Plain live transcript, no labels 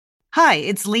Hi,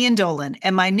 it's Leanne Dolan,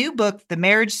 and my new book, The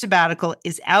Marriage Sabbatical,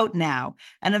 is out now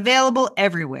and available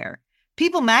everywhere.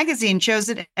 People magazine chose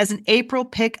it as an April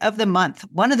pick of the month,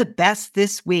 one of the best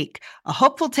this week. A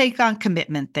hopeful take on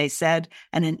commitment, they said,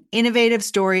 and an innovative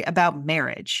story about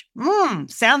marriage.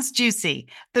 Sounds juicy.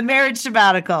 The Marriage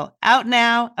Sabbatical, out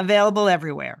now, available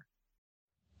everywhere.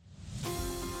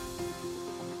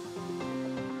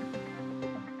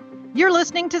 You're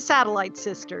listening to Satellite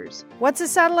Sisters. What's a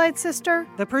satellite sister?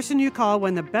 The person you call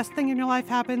when the best thing in your life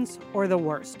happens or the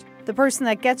worst. The person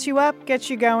that gets you up, gets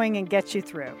you going, and gets you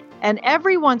through. And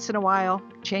every once in a while,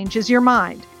 changes your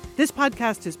mind. This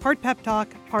podcast is part pep talk,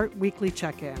 part weekly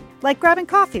check-in. Like grabbing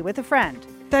coffee with a friend.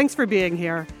 Thanks for being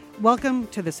here. Welcome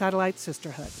to the Satellite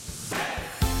Sisterhood.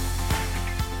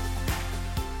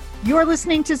 You're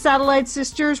listening to Satellite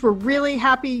Sisters. We're really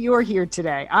happy you're here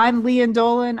today. I'm Leanne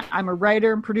Dolan. I'm a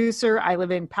writer and producer. I live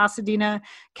in Pasadena,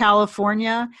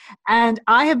 California. And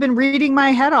I have been reading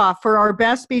my head off for our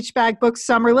best beach bag book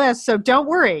summer list. So don't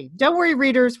worry. Don't worry,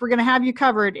 readers. We're going to have you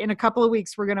covered. In a couple of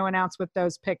weeks, we're going to announce what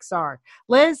those picks are.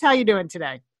 Liz, how you doing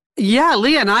today? Yeah,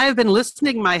 Leanne, I have been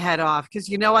listening my head off because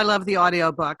you know I love the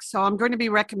audiobook. So I'm going to be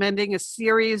recommending a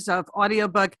series of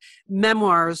audiobook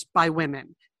memoirs by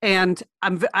women. And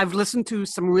I've listened to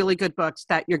some really good books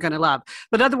that you're going to love.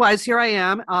 But otherwise, here I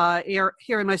am,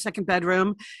 here in my second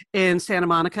bedroom in Santa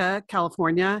Monica,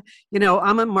 California. You know,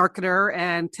 I'm a marketer,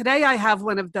 and today I have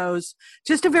one of those,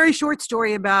 just a very short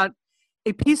story about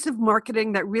a piece of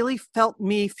marketing that really felt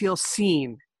me feel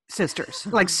seen. Sisters,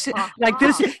 like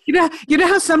this, you know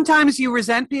how sometimes you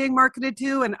resent being marketed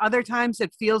to and other times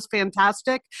it feels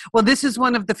fantastic. Well, this is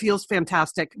one of the feels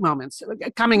fantastic moments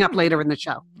coming up later in the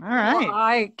show. All right. Well,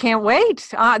 I can't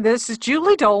wait. This is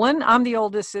Julie Dolan. I'm the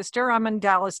oldest sister. I'm in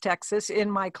Dallas, Texas, in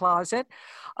my closet.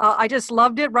 I just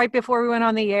loved it right before we went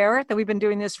on the air that we've been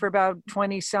doing this for about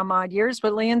 20 some odd years.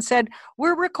 But Leanne said,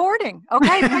 we're recording.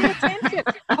 Okay, pay attention.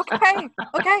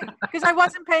 Okay. Because I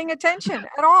wasn't paying attention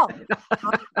at all.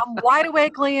 I'm wide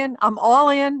awake, Leanne. I'm all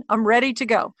in. I'm ready to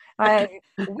go. I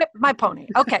whipped my pony.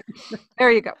 Okay, there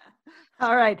you go.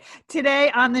 All right.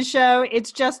 Today on the show,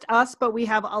 it's just us, but we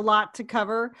have a lot to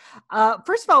cover.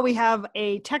 First of all, we have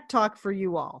a tech talk for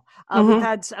you all. We've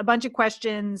had a bunch of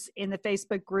questions in the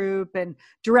Facebook group and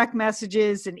direct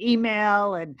messages and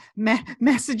email and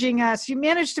messaging us. You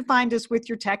managed to find us with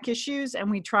your tech issues,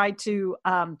 and we try to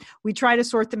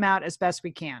sort them out as best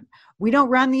we can. We don't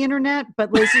run the internet,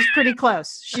 but Liz is pretty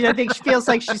close. I think she feels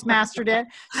like she's mastered it.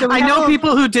 So I know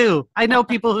people who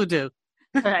do.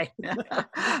 Right.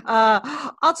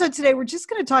 Also today, we're just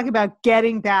going to talk about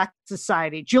getting back to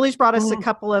society. Julie's brought us a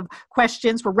couple of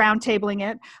questions. We're roundtabling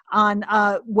it on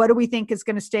what do we think is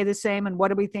going to stay the same and what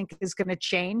do we think is going to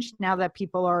change now that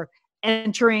people are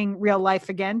entering real life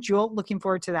again. Jewel, looking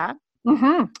forward to that.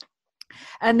 Mm-hmm.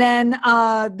 And then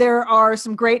there are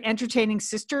some great entertaining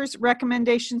sisters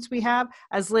recommendations we have.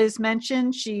 As Liz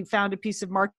mentioned, she found a piece of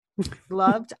marketing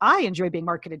loved. I enjoy being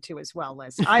marketed to as well,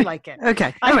 Liz. I like it.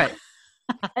 Okay. All right.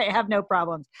 I have no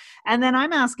problems. And then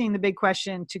I'm asking the big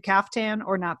question, to Caftan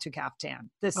or not to Caftan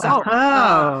this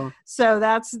summer. So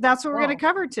that's what we're going to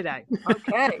cover today.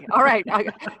 Okay. All right.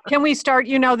 Can we start?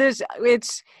 You know,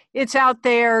 it's out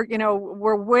there, you know,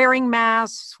 we're wearing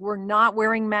masks. We're not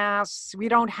wearing masks. We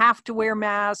don't have to wear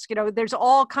masks. You know, there's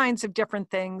all kinds of different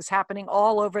things happening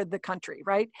all over the country,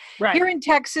 right? Here in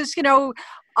Texas, you know,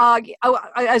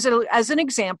 as an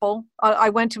example, I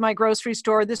went to my grocery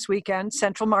store this weekend,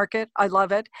 Central Market. I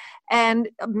love it. And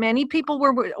many people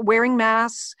were wearing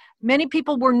masks. Many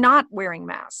people were not wearing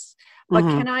masks. But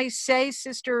can I say,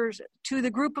 sisters, to the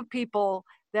group of people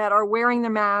that are wearing the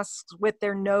masks with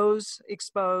their nose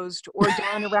exposed or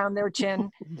down around their chin,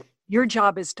 your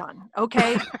job is done.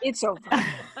 Okay? It's over.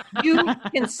 You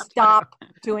can stop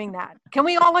doing that. Can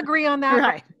we all agree on that?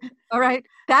 Right. All right.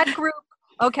 That group.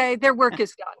 Okay, their work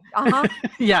is done.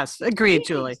 Yes, agreed,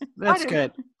 Julie. That's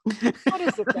good. What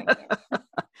is the thing?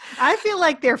 I feel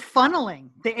like they're funneling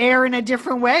the air in a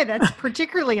different way. That's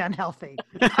particularly unhealthy.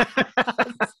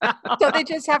 So they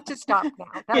just have to stop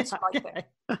now. That's my thing.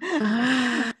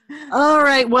 All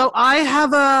right. Well, I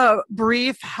have a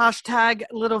brief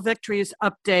 #Little Victories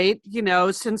update. You know,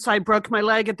 since I broke my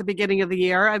leg at the beginning of the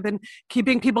year, I've been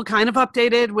keeping people kind of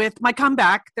updated with my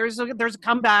comeback. There's a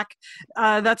comeback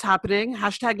that's happening.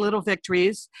 #Little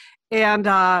Victories. And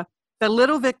the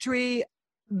little victory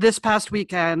this past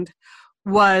weekend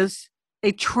was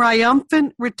a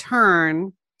triumphant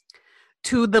return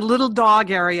to the little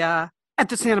dog area At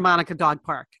the Santa Monica Dog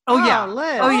Park. Oh, yeah.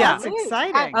 Liz, oh, yeah. That's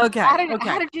exciting. Okay. How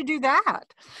did you do that?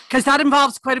 Because that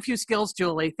involves quite a few skills,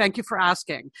 Julie. Thank you for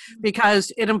asking.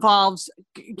 Because it involves,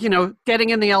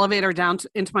 getting in the elevator down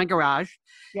into my garage.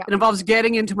 Yeah. It involves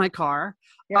getting into my car.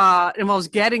 Yeah. It involves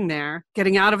getting there,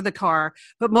 getting out of the car.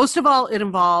 But most of all, it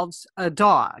involves a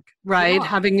dog, right?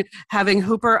 Yeah. Having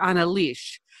Hooper on a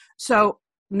leash. So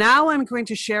now I'm going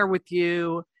to share with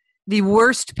you the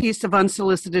worst piece of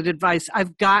unsolicited advice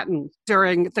I've gotten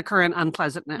during the current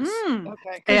unpleasantness. Okay.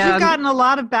 Because you've gotten a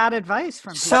lot of bad advice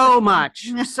from people. So much.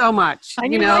 And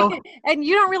and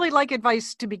you don't really like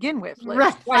advice to begin with, Liz.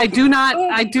 Right. I do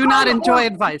not enjoy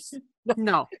advice.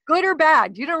 No. Good or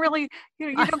bad. You don't really,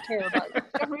 you don't care about it.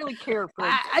 You don't really care for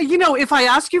it. If I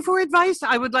ask you for advice,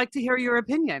 I would like to hear your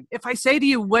opinion. If I say to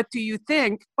you, what do you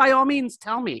think? By all means,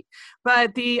 tell me.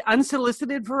 But the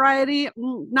unsolicited variety,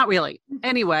 not really.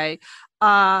 Anyway,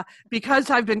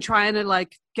 because I've been trying to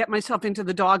get myself into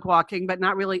the dog walking, but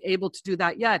not really able to do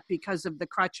that yet because of the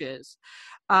crutches.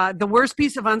 The worst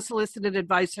piece of unsolicited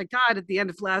advice I got at the end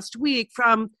of last week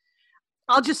from,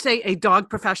 I'll just say, a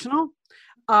dog professional,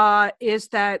 is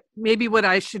that maybe what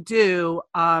I should do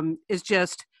is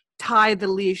just tie the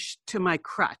leash to my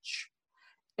crutch,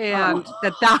 and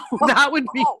that would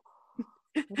be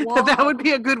that would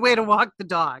be a good way to walk the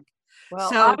dog. Well,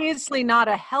 obviously not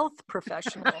a health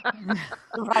professional.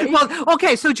 Right? Well,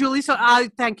 okay. So Julie,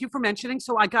 thank you for mentioning.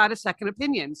 So I got a second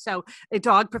opinion. So a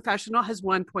dog professional has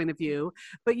one point of view,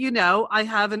 but I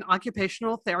have an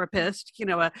occupational therapist,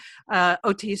 a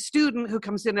OT student who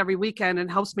comes in every weekend and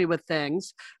helps me with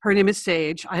things. Her name is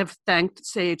Sage. I have thanked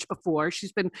Sage before.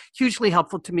 She's been hugely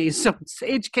helpful to me. So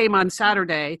Sage came on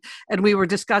Saturday and we were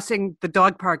discussing the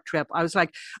dog park trip. I was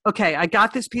like, okay, I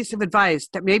got this piece of advice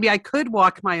that maybe I could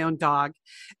walk my own dog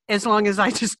as long as I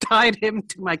just tied him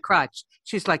to my crutch.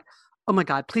 She's like, oh my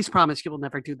God, please promise you will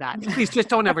never do that. Please just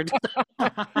don't ever do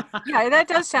that. Yeah, that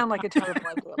does sound like a terrible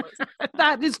idea.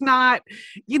 That is not,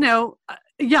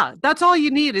 that's all you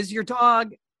need is your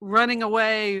dog running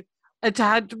away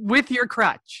attached with your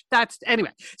crutch.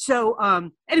 So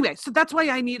that's why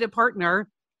I need a partner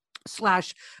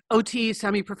 / OT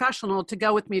semi-professional to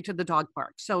go with me to the dog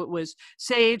park. So it was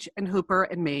Sage and Hooper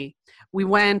and me. We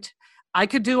went. I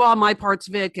could do all my parts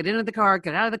of it, get into the car,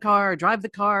 get out of the car, drive the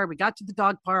car. We got to the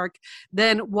dog park.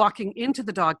 Then walking into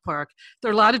the dog park,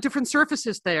 there are a lot of different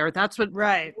surfaces there. That's what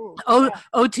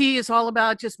OT is all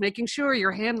about, just making sure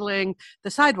you're handling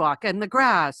the sidewalk and the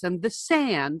grass and the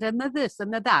sand and the this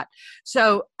and the that.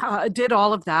 So I did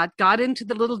all of that, got into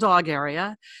the little dog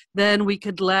area. Then we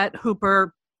could let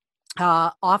Hooper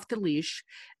off the leash.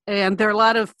 And there are a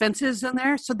lot of fences in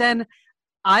there. So then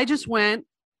I just went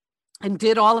and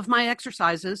did all of my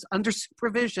exercises under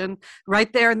supervision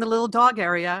right there in the little dog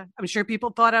area. I'm sure people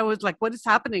thought I was like, what is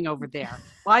happening over there?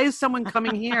 Why is someone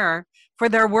coming here for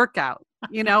their workout?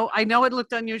 I know it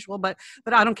looked unusual, but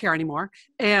I don't care anymore.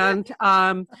 And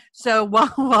so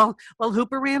while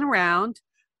Hooper ran around,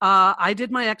 I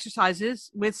did my exercises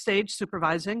with Sage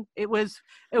supervising. It was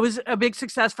a big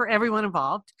success for everyone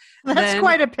involved. That's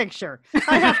quite a picture,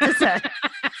 I have to say.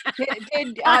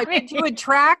 Did you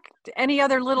attract any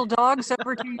other little dogs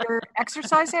over to your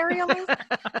exercise area, Liz?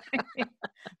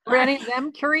 Were any of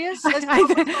them curious?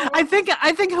 I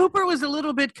think Hooper was a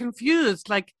little bit confused.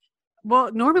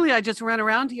 Well, normally I just run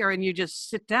around here and you just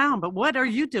sit down, but what are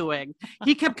you doing?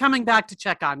 He kept coming back to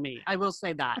check on me. I will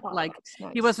say that. Nice.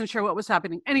 He wasn't sure what was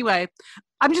happening. Anyway,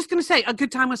 I'm just going to say a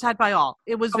good time was had by all.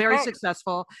 It was very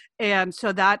successful. And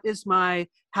so that is my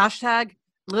hashtag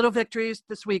little victories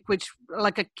this week, which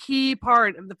a key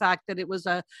part of the fact that it was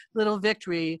a little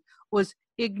victory was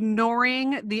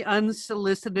ignoring the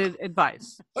unsolicited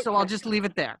advice. So I'll just leave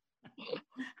it there.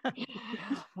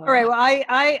 All right.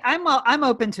 Well, I'm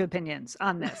open to opinions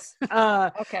on this.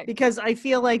 Okay. Because I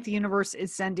feel like the universe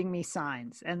is sending me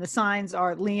signs, and the signs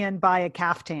are Leanne buy a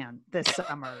caftan this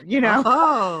summer.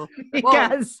 Oh,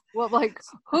 because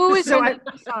who is sending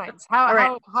signs?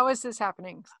 How is this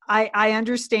happening? I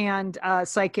understand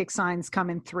psychic signs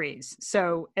come in threes.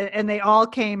 So and they all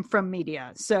came from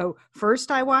media. So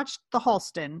first I watched the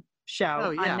Halston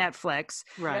show on Netflix,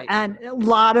 right? And a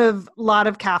lot of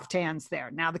caftans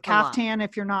there. Now the caftan,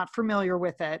 if you're not familiar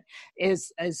with it,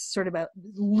 is sort of a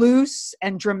loose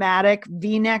and dramatic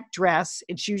V-neck dress.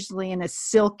 It's usually in a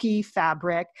silky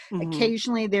fabric. Mm-hmm.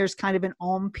 Occasionally there's kind of an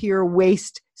empire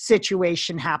waist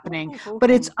situation happening, but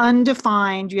it's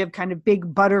undefined. You have kind of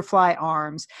big butterfly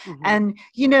arms. And,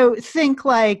 think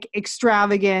like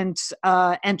extravagant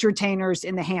entertainers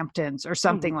in the Hamptons or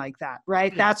something like that,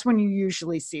 right? Yeah. That's when you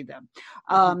usually see them.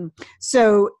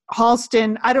 So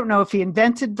Halston, I don't know if he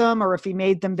invented them or if he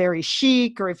made them very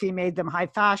chic or if he made them high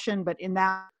fashion, but in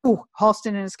that, Halston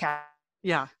and his cat.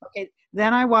 Yeah. Okay.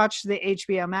 Then I watched the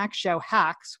HBO Max show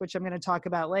Hacks, which I'm going to talk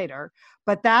about later.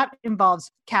 But that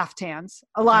involves caftans,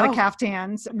 a lot of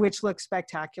caftans, which look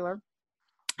spectacular.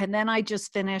 And then I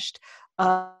just finished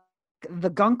The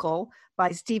Guncle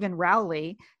by Stephen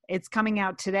Rowley. It's coming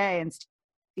out today, and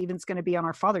Stephen's going to be on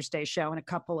our Father's Day show in a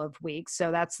couple of weeks.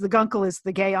 So that's The Guncle is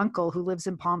the gay uncle who lives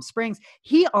in Palm Springs.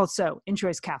 He also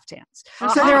enjoys caftans.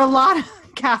 So there are a lot of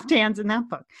caftans in that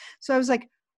book. So I was like,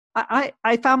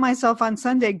 I found myself on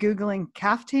Sunday Googling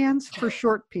caftans for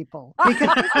short people.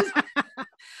 Because this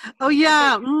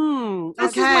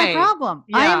is my problem.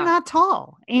 Yeah. I am not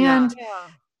tall. And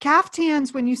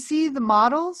caftans, when you see the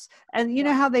models, and you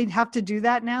know how they have to do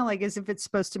that now, like as if it's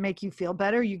supposed to make you feel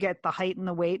better, you get the height and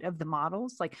the weight of the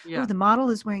models. Like, the model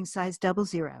is wearing size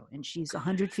 00 and she's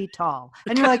 100 feet tall.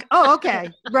 And you're like, oh, okay,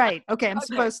 right. Okay, I'm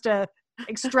supposed to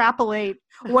extrapolate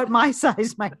what my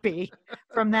size might be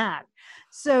from that.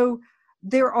 So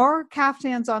there are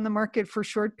caftans on the market for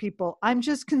short people. I'm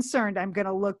just concerned I'm going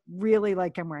to look really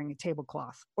like I'm wearing a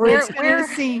tablecloth, or it's going to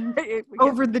seem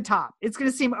over the top. It's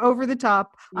going to seem over the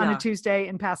top on a Tuesday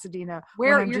in Pasadena.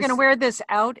 Where you're going to wear this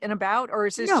out and about, or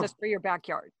is this just for your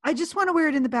backyard? I just want to wear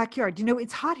it in the backyard.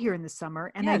 It's hot here in the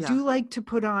summer, and I do like to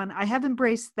put on, I have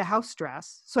embraced the house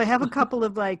dress. So I have a couple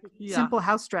of simple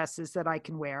house dresses that I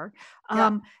can wear.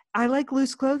 I like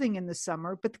loose clothing in the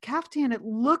summer, but the caftan, it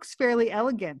looks fairly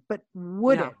elegant, but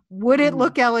would it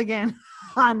look elegant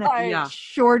on a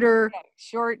short,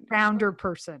 rounder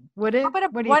person? Would it?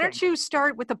 Why don't you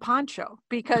start with a poncho?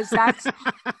 Because that's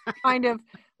kind of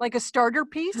like a starter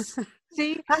piece.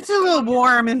 See? That's a little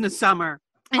warm in the summer.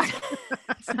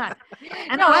 It's not.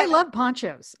 And I love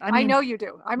ponchos. I know you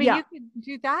do. I mean, you could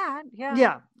do that.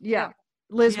 Yeah.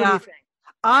 Liz, what do you think?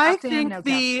 I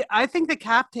think the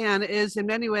caftan is in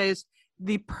many ways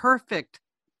the perfect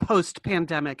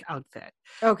post-pandemic outfit.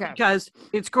 Okay. Because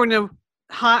it's going to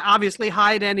obviously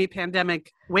hide any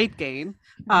pandemic weight gain.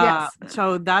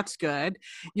 So that's good.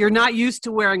 You're not used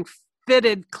to wearing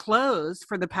fitted clothes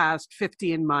for the past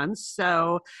 15 months.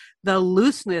 So the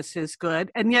looseness is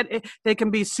good. And yet they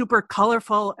can be super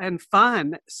colorful and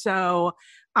fun. So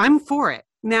I'm for it.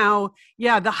 Now,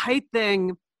 the height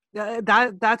thing,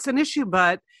 that's an issue,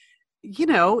 but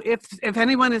if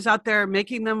anyone is out there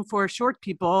making them for short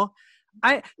people,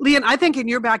 Leanne, I think in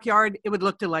your backyard it would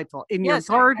look delightful. In your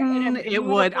garden, it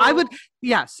would. I would.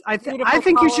 Yes, I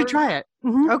think you should try it.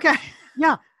 Mm-hmm. Okay.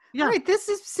 Yeah. All right.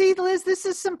 Liz, this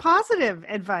is some positive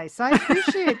advice. I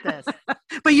appreciate this.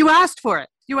 But you asked for it.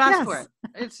 For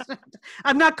it.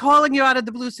 I'm not calling you out of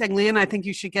the blue saying, Leanne, I think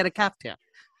you should get a caftan,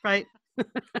 right?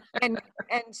 and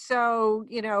so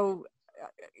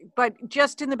but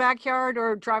just in the backyard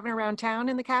or driving around town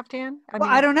in the caftan?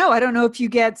 I don't know. I don't know if you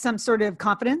get some sort of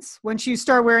confidence once you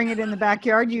start wearing it in the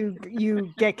backyard. You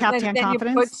get caftan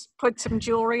confidence. You put some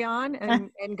jewelry on and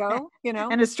go.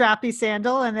 And a strappy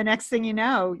sandal, and the next thing you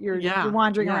know, you're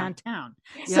wandering around town.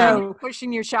 Yeah. So you're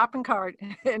pushing your shopping cart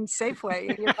in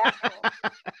Safeway in your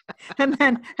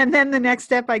backyard. and then the next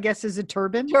step, I guess, is a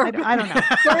turban. I don't know.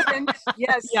 Turban.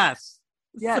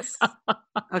 Yes.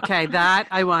 Okay, that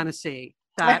I want to see.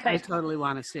 I totally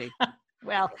want to see.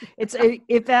 Well,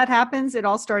 if that happens, it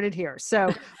all started here.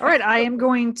 So, all right, I am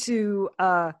going to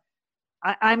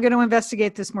I'm going to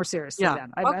investigate this more seriously.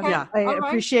 Then. I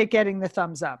appreciate getting the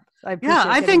thumbs up. I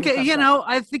think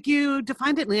you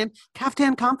defined it, Leanne.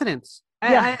 Caftan confidence.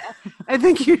 I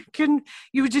think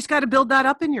you just got to build that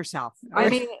up in yourself. I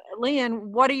mean, Leanne,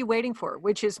 what are you waiting for?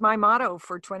 Which is my motto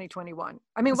for 2021.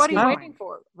 I mean, what are you waiting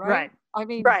for? Right. I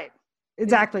mean, right.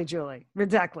 Exactly, Julie.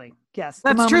 Exactly. Yes.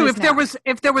 That's true.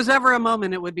 If there was ever a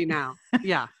moment, it would be now.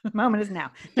 Yeah. The moment is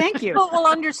now. Thank you. People will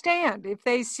understand if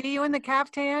they see you in the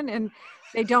caftan and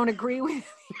they don't agree with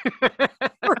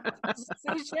your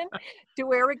decision to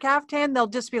wear a caftan, they'll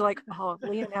just be like, oh,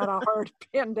 Leanne had a hard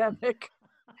pandemic.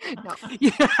 No.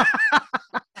 Yeah.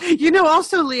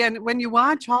 Also, Leanne, when you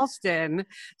watch Halston,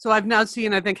 so I've now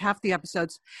seen, I think, half the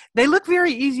episodes, they look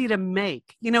very easy to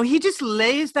make. He just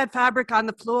lays that fabric on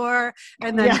the floor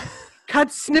and then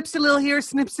snips a little here,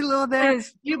 snips a little there.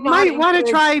 You might want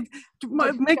to try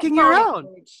making your own.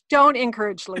 Don't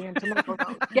encourage Leanne to make her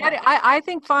own. Get it. I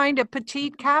think find a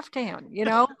petite caftan,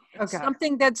 Okay.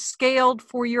 Something that's scaled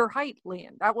for your height,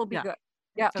 Leanne. That will be good.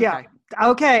 Yeah. Yeah.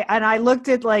 Okay. And I looked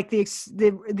at like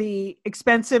the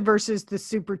expensive versus the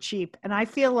super cheap, and I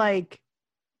feel like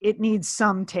it needs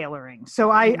some tailoring. So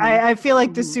I feel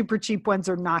like the super cheap ones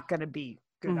are not going to be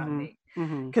good on me,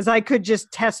 because I could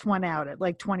just test one out at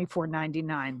like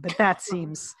 $24.99, but that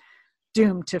seems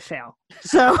doomed to fail.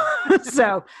 So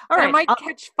all right. It might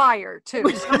catch fire too.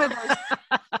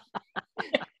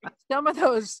 Some of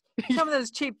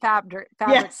those cheap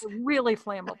fabrics are really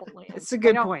flammable. It's a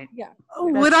good point. Yeah.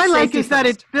 What I like is that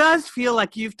it does feel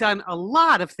like you've done a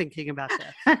lot of thinking about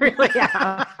this. Really,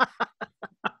 yeah.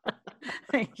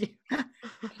 Thank you.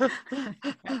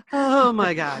 Oh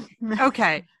my God.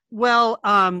 Okay. Well,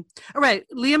 all right.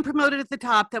 Liam promoted at the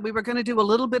top that we were going to do a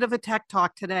little bit of a tech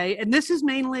talk today. And this is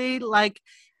mainly like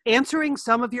answering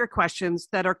some of your questions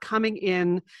that are coming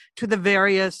in to the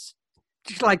various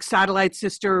like Satellite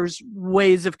Sisters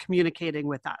ways of communicating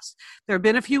with us. There have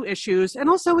been a few issues, and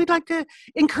also we'd like to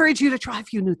encourage you to try a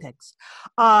few new things.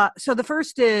 So the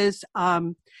first is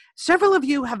several of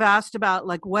you have asked about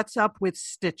like what's up with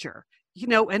Stitcher,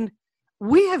 and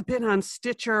we have been on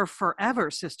Stitcher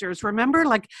forever, sisters. Remember,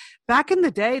 like back in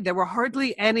the day, there were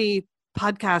hardly any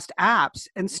podcast apps,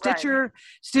 and Stitcher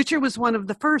was one of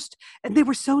the first, and they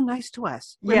were so nice to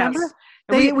us. Remember?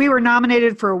 Yes. We were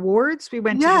nominated for awards. We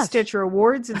went to the Stitcher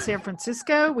Awards in San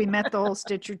Francisco. We met the whole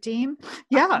Stitcher team.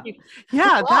 Yeah.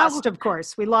 Yeah. Of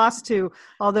course. We lost to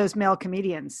all those male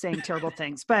comedians saying terrible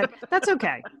things, but that's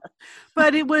okay.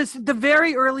 But it was the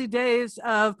very early days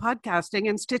of podcasting,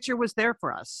 and Stitcher was there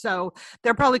for us. So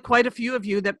there are probably quite a few of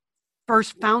you that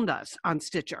first found us on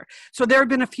Stitcher. So there have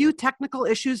been a few technical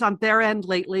issues on their end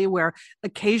lately where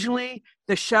occasionally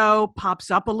the show pops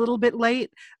up a little bit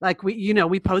late. Like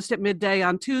we post at midday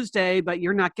on Tuesday, but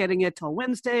you're not getting it till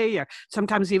Wednesday or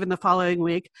sometimes even the following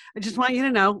week. I just want you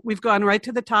to know we've gone right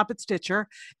to the top at Stitcher,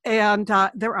 and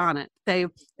they're on it.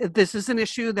 This is an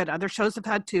issue that other shows have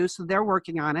had too, so they're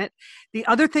working on it. The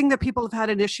other thing that people have had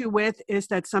an issue with is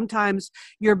that sometimes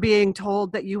you're being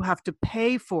told that you have to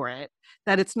pay for it,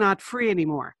 that it's not free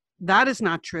anymore. That is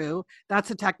not true.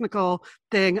 That's a technical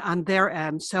thing on their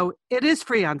end. So it is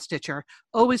free on Stitcher,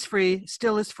 always free,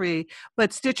 still is free.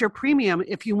 But Stitcher Premium,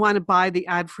 if you want to buy the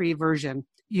ad-free version,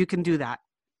 you can do that.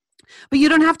 But you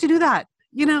don't have to do that.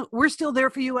 We're still there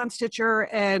for you on Stitcher,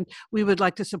 and we would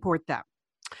like to support them.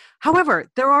 However,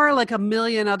 there are like a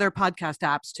million other podcast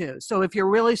apps too. So if you're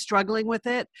really struggling with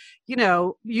it,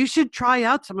 you should try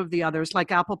out some of the others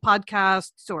like Apple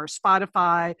Podcasts or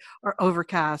Spotify or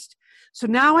Overcast. So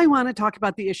now I want to talk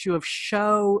about the issue of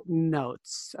show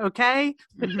notes. Okay.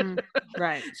 Mm-hmm.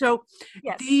 Right. So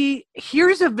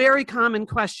here's a very common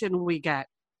question we get.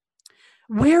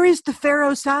 Where is the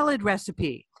farro salad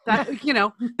recipe? That's,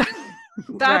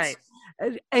 right.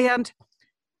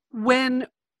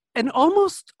 And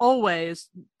almost always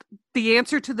the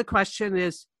answer to the question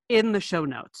is in the show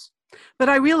notes. But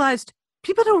I realized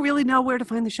people don't really know where to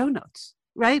find the show notes,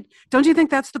 right? Don't you think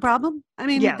that's the problem? I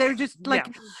mean, they're just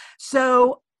like,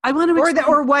 so I want to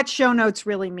or what show notes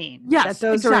really mean. Yes, that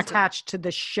those are attached to the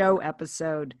show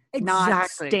episode, not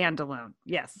standalone.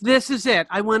 Yes. This is it.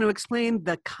 I want to explain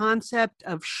the concept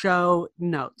of show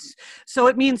notes. So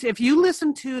it means if you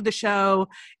listen to the show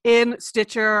in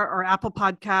Stitcher or Apple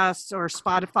Podcasts or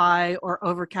Spotify or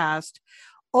Overcast,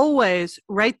 always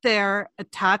right there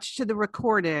attached to the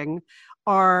recording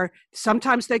are,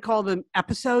 sometimes they call them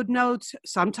episode notes.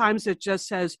 Sometimes it just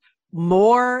says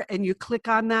more and you click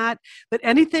on that. But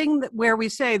anything where we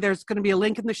say there's going to be a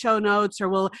link in the show notes, or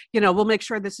we'll make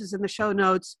sure this is in the show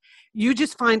notes, you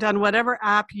just find on whatever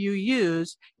app you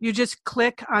use, you just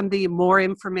click on the more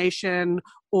information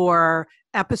or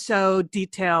episode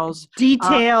details.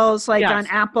 Like on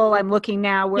Apple, I'm looking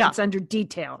now where it's under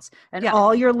details, and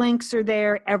all your links are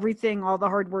there, everything, all the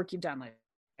hard work you've done later.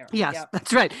 Yes,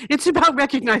 that's right. It's about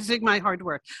recognizing my hard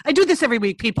work. I do this every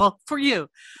week, people, for you.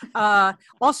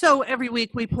 Also, every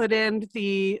week we put in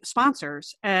the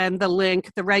sponsors and the link,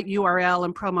 the right URL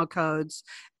and promo codes.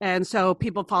 And so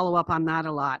people follow up on that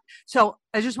a lot. So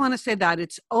I just want to say that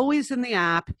it's always in the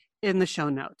app, in the show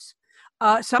notes.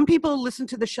 Some people listen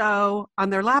to the show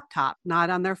on their laptop, not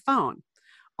on their phone.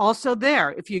 Also there,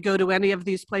 if you go to any of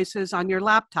these places on your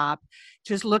laptop,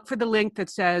 just look for the link that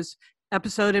says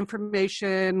episode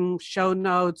information, show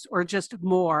notes, or just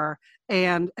more,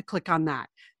 and click on that.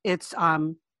 It's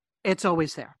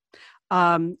always there.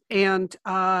 And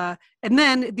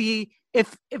then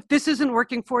if this isn't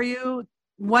working for you,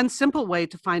 one simple way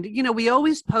to find it, we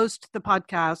always post the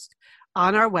podcast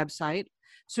on our website.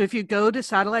 So if you go to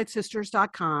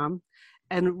satellitesisters.com,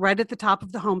 and right at the top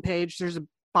of the homepage, there's a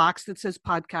box that says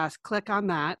podcast. Click on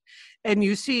that, and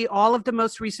you see all of the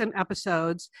most recent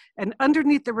episodes. And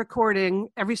underneath the recording,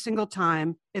 every single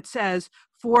time, it says,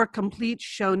 for complete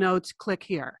show notes, click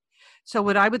here. So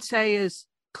what I would say is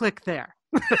click there.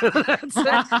 That's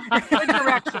good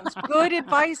directions. Good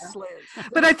advice, Liz.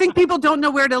 But I think people don't know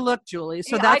where to look, Julie.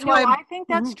 So that's why I think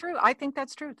that's true. I think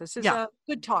that's true. This is a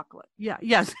good talk, Liz. Yeah.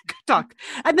 Yes. Good talk.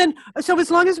 And then, so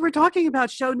as long as we're talking about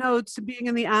show notes and being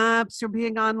in the apps or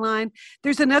being online,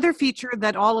 there's another feature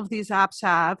that all of these apps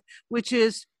have, which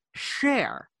is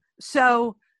share.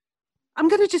 So I'm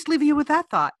going to just leave you with that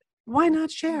thought. Why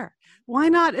not share? Why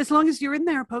not? As long as you're in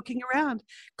there poking around,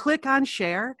 click on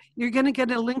share. You're going to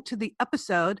get a link to the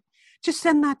episode. Just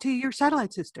send that to your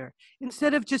satellite sister.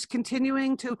 Instead of just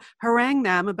continuing to harangue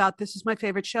them about this is my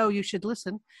favorite show, you should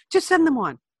listen. Just send them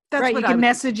one. That's right. You can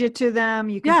message it to them.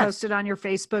 You can post it on your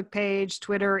Facebook page,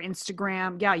 Twitter,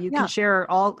 Instagram. Yeah, you can share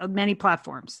many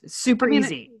platforms. It's super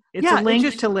easy. It's a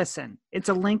link to listen. It's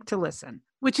a link to listen.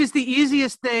 Which is the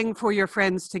easiest thing for your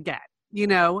friends to get.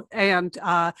 And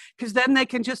because then they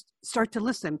can just start to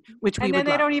listen, which we would love. And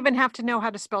then they don't even have to know how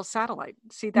to spell satellite.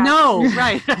 See that? No,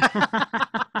 right.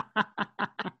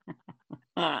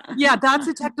 Yeah, that's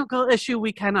a technical issue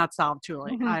we cannot solve,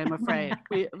 Julie. I am afraid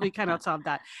we cannot solve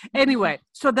that. Anyway,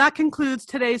 so that concludes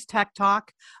today's Tech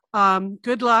Talk.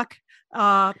 Good luck.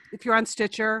 If you're on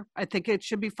Stitcher, I think it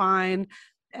should be fine.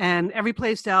 And every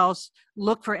place else,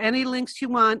 look for any links you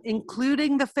want,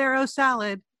 including the Pharaoh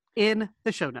salad, in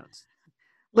the show notes.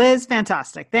 Liz,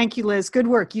 fantastic. Thank you, Liz. Good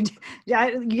work. You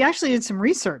actually did some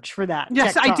research for that.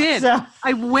 Yes, I did. So.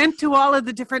 I went to all of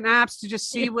the different apps to just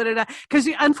see what because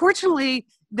unfortunately,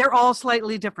 they're all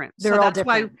slightly different. They're all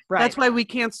different. That's why we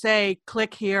can't say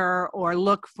click here or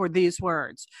look for these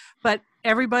words. But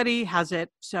everybody has it.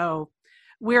 So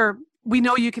we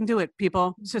know you can do it,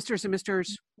 people, sisters and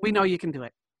misters. We know you can do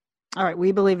it. All right.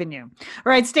 We believe in you. All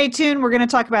right. Stay tuned. We're going to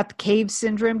talk about the cave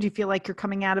syndrome. Do you feel like you're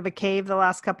coming out of a cave the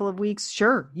last couple of weeks?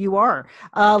 Sure, you are.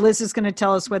 Liz is going to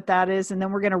tell us what that is. And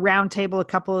then we're going to roundtable a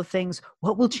couple of things.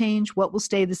 What will change? What will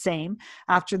stay the same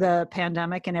after the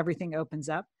pandemic and everything opens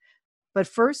up? But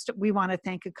first, we want to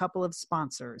thank a couple of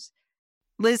sponsors.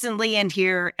 Liz and Leanne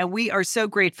here, and we are so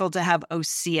grateful to have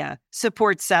OSEA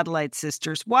support Satellite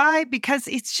Sisters. Why? Because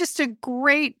it's just a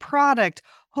great product.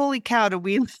 Holy cow, do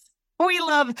we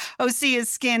love OSEA's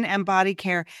skin and body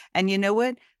care. And you know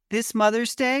what? This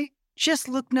Mother's Day, just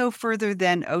look no further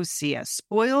than OSEA.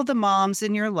 Spoil the moms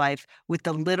in your life with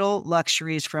the little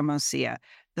luxuries from OSEA.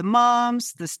 The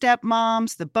moms, the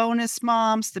stepmoms, the bonus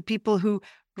moms, the people who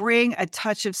bring a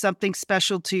touch of something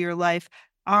special to your life.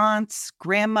 Aunts,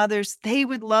 grandmothers, they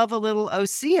would love a little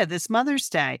OSEA this Mother's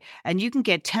Day. And you can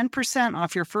get 10%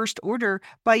 off your first order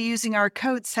by using our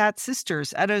code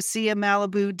SATSisters at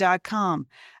OSEAMalibu.com.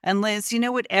 And Liz, you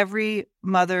know what every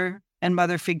mother and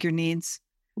mother figure needs?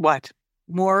 What?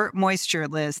 More moisture,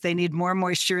 Liz. They need more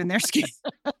moisture in their skin.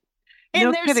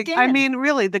 No kidding. I mean,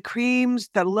 really, the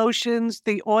creams, the lotions,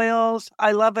 the oils,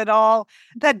 I love it all.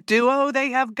 That duo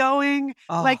they have going,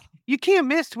 you can't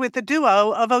miss with the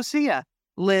duo of OSEA.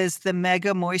 Liz, the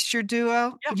Mega Moisture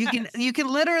Duo. Yes. You can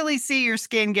literally see your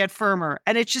skin get firmer,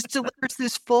 and it just delivers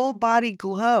this full body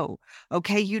glow.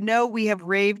 Okay, we have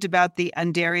raved about the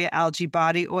Undaria Algae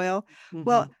Body Oil. Mm-hmm.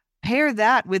 Well, pair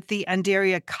that with the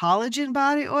Undaria Collagen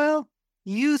Body Oil.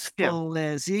 Youthful,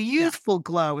 Liz. Your youthful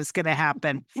glow is going to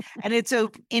happen. And it's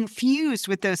infused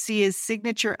with OSEA's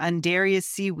signature Undaria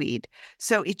seaweed.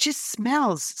 So it just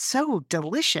smells so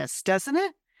delicious, doesn't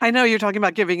it? I know you're talking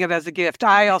about giving it as a gift.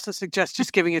 I also suggest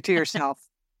just giving it to yourself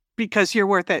because you're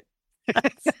worth it.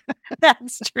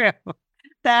 That's true.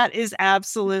 That is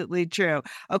absolutely true.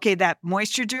 Okay, that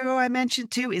Moisture Duo I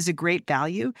mentioned too is a great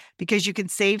value because you can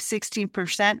save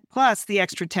 16% plus the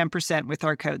extra 10% with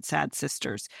our code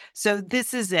SADSisters. So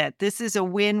this is it. This is a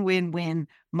win-win-win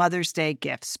Mother's Day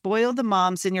gift. Spoil the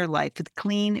moms in your life with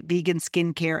clean vegan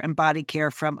skincare and body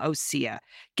care from OSEA.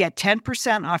 Get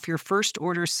 10% off your first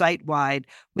order site-wide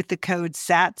with the code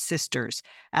SATSisters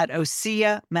at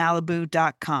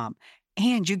OSEAMalibu.com.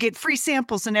 And you get free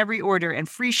samples in every order and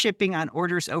free shipping on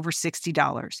orders over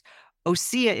 $60.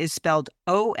 OSEA is spelled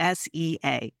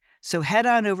OSEA. So head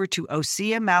on over to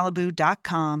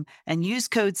OSEAMalibu.com and use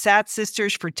code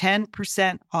SATSisters for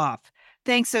 10% off.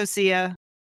 Thanks, OSEA.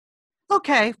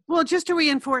 Okay. Well, just to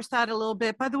reinforce that a little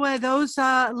bit, by the way, those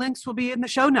links will be in the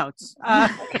show notes.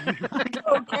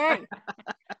 Okay.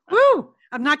 Woo!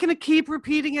 I'm not going to keep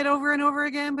repeating it over and over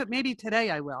again, but maybe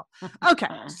today I will. Okay.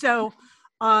 So,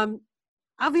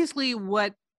 obviously,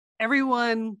 what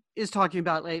everyone is talking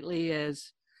about lately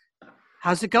is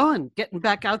How's it going? Getting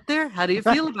back out there? How do you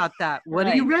feel about that? What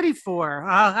are you ready for?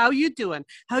 How are you doing?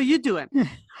 How are you doing?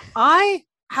 I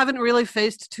haven't really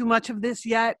faced too much of this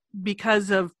yet because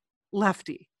of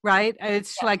Lefty, right?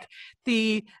 It's like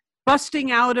the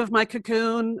busting out of my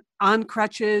cocoon on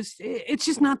crutches. It's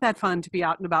just not that fun to be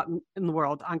out and about in the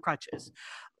world on crutches.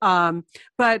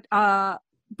 But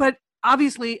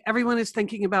obviously everyone is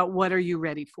thinking about what are you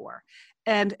ready for?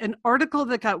 And an article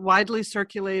that got widely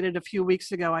circulated a few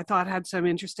weeks ago, I thought had some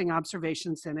interesting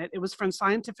observations in it. It was from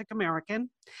Scientific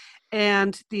American,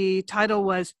 and the title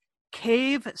was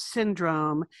Cave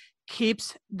Syndrome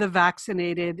Keeps the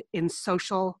Vaccinated in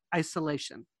Social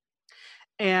Isolation.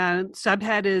 And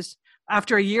subhead is,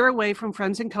 after a year away from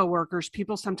friends and coworkers,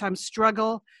 people sometimes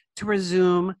struggle to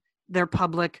resume their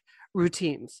public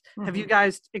routines. Mm-hmm. Have you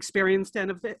guys experienced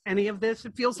any of this?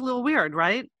 It feels a little weird,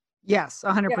 right? Yes,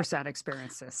 100%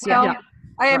 experience this. Well,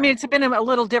 I mean, it's been a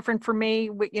little different for me,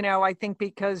 I think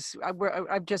because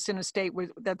I'm just in a state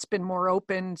that's been more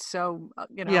open. So,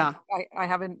 I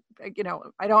haven't,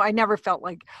 I never felt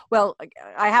like,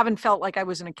 I haven't felt like I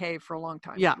was in a cave for a long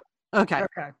time. Yeah. Okay.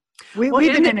 We've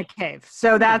been in a cave.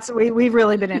 So we've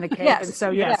really been in a cave. Yes, and so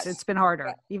yes, it's been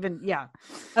harder.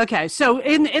 Okay. So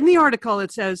in the article,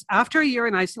 it says, after a year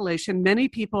in isolation, many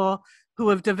people who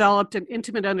have developed an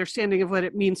intimate understanding of what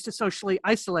it means to socially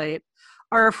isolate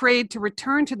are afraid to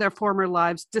return to their former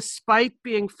lives despite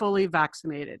being fully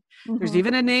vaccinated. Mm-hmm. There's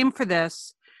even a name for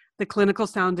this, the clinical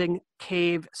sounding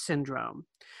cave syndrome.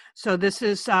 So this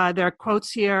is, there are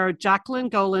quotes here. Jacqueline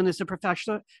Golan is a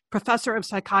professor of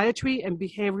psychiatry and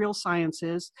behavioral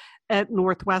sciences at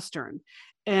Northwestern.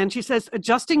 And she says,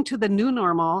 adjusting to the new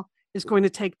normal is going to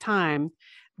take time.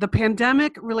 The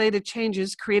pandemic-related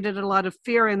changes created a lot of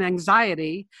fear and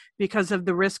anxiety because of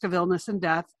the risk of illness and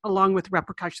death, along with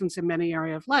repercussions in many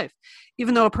areas of life.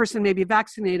 Even though a person may be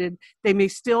vaccinated, they may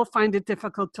still find it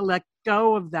difficult to let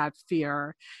go of that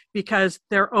fear because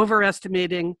they're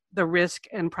overestimating the risk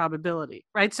and probability,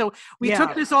 right? So we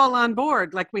took this all on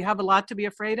board, like we have a lot to be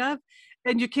afraid of,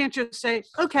 and you can't just say,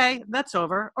 okay, that's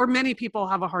over, or many people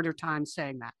have a harder time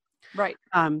saying that. Right.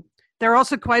 There are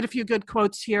also quite a few good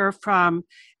quotes here from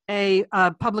a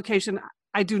publication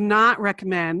I do not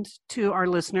recommend to our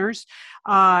listeners.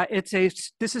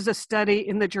 This is a study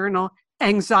in the journal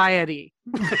Anxiety.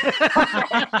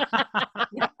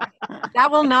 That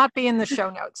will not be in the show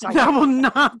notes. That will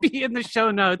not be in the show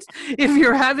notes. If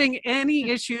you're having any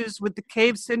issues with the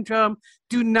cave syndrome,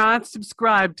 do not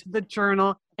subscribe to the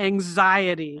journal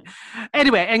Anxiety.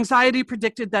 Anyway, Anxiety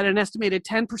predicted that an estimated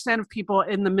 10% of people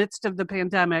in the midst of the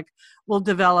pandemic will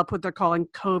develop what they're calling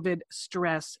COVID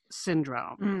stress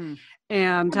syndrome.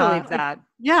 And I believe that.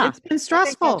 Yeah. It's been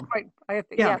stressful.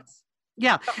 Yes.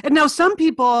 Yeah. And now some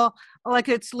people, like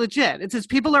it's legit. It says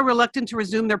people are reluctant to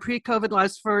resume their pre-COVID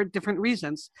lives for different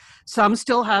reasons. Some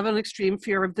still have an extreme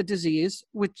fear of the disease,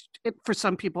 which for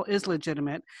some people is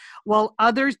legitimate, while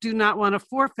others do not want to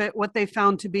forfeit what they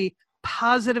found to be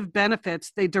positive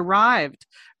benefits they derived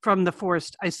from the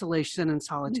forced isolation and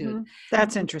solitude. Mm-hmm.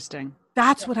 That's interesting.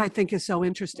 That's what I think is so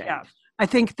interesting. Yeah. I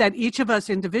think that each of us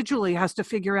individually has to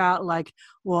figure out, like,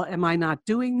 well, am I not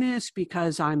doing this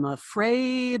because I'm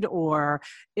afraid? Or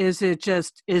is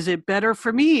it better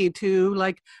for me to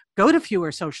like go to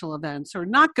fewer social events or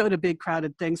not go to big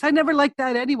crowded things? I never liked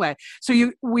that anyway.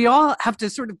 So we all have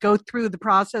to sort of go through the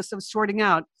process of sorting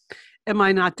out, am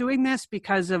I not doing this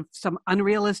because of some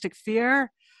unrealistic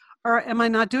fear? Or am I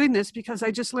not doing this because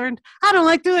I just learned I don't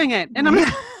like doing it? And I'm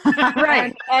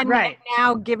right. And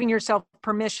now giving yourself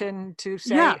permission to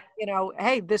say,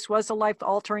 hey, this was a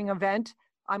life-altering event.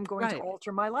 I'm going to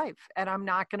alter my life, and I'm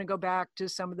not going to go back to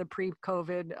some of the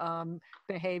pre-COVID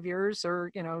behaviors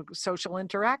or social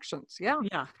interactions.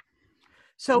 Yeah.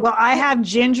 So, well, I have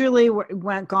gingerly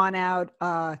gone out.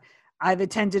 I've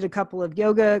attended a couple of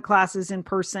yoga classes in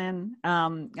person.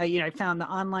 I found the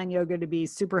online yoga to be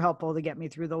super helpful to get me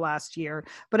through the last year,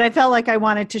 but I felt like I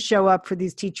wanted to show up for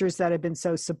these teachers that have been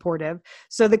so supportive.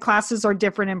 So the classes are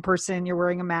different in person. You're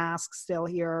wearing a mask still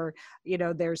here.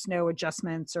 There's no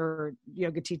adjustments, or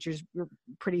yoga teachers were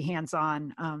pretty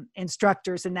hands-on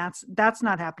instructors, and that's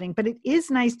not happening. But it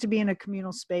is nice to be in a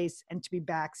communal space and to be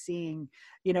back seeing,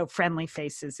 friendly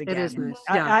faces again. It is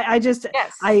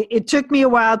nice. It took me a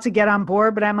while to get on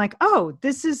board, but I'm like, oh,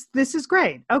 this is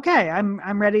great. Okay.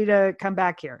 I'm ready to come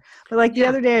back here. But like the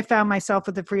other day I found myself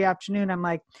with a free afternoon. I'm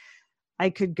like, I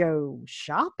could go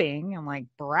shopping and like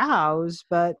browse,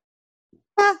 but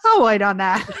I'll wait on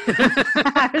that.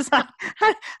 I was like,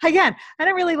 again, I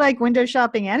don't really like window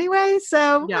shopping anyway.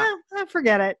 So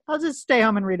forget it. I'll just stay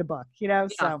home and read a book,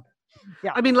 so.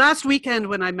 Yeah. I mean, last weekend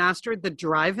when I mastered the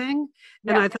driving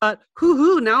and I thought,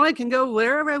 hoo, now I can go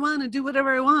wherever I want and do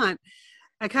whatever I want.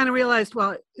 I kind of realized,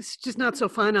 well, it's just not so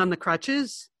fun on the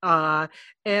crutches.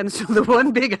 And so the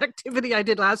one big activity I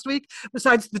did last week,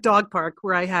 besides the dog park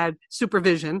where I had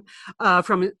supervision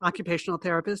from an occupational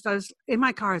therapist, I was in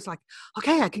my car. I was like,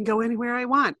 okay, I can go anywhere I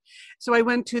want. So I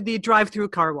went to the drive-through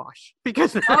car wash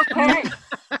because. Okay.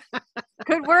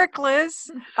 Good work,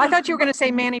 Liz. I thought you were going to say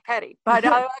mani-pedi, but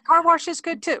car wash is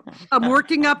good too. I'm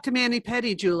working up to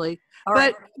mani-pedi, Julie. All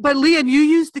right. But Leanne, you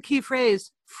used the key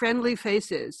phrase friendly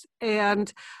faces,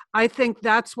 and I think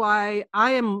that's why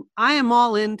I am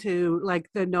all into like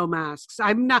the no masks.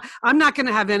 I'm not going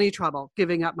to have any trouble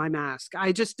giving up my mask.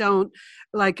 I just don't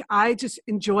I just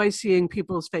enjoy seeing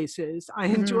people's faces. I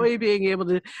enjoy being able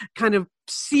to kind of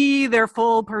see their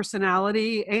full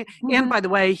personality and by the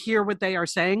way, hear what they are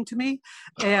saying to me.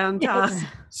 And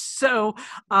so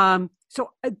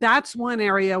that's one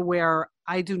area where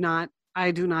I do not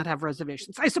have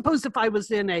reservations. I suppose if I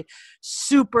was in a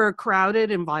super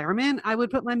crowded environment, I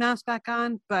would put my mask back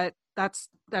on, but that's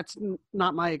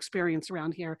not my experience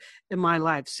around here in my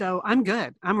life. So I'm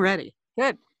good. I'm ready.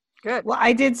 Good. Well,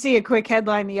 I did see a quick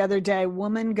headline the other day.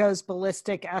 Woman goes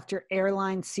ballistic after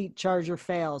airline seat charger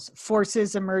fails,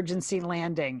 forces emergency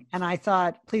landing. And I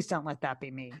thought, please don't let that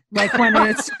be me. Like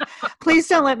please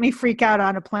don't let me freak out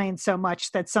on a plane so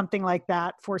much that something like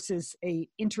that forces a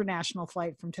international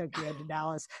flight from Tokyo to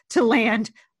Dallas to land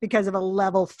because of a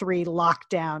level 3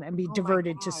 lockdown and be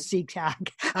diverted to SeaTac.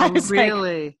 Oh,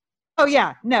 really? Oh,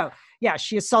 yeah. No. Yeah.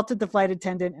 She assaulted the flight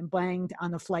attendant and banged on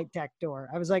the flight deck door.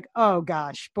 I was like, oh,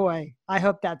 gosh, boy, I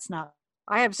hope that's not.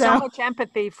 I have so much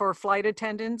empathy for flight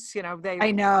attendants. You know,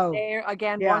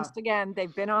 once again,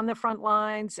 they've been on the front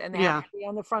lines and they have to be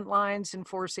on the front lines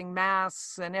enforcing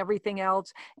masks and everything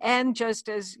else. And just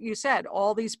as you said,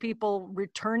 all these people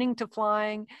returning to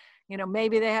flying, you know,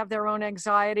 maybe they have their own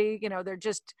anxiety, you know, they're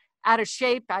just out of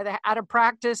shape, out of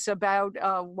practice about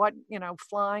what, you know,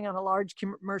 flying on a large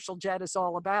commercial jet is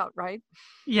all about, right?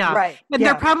 Yeah. Right. And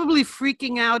they're probably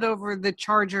freaking out over the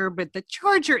charger, but the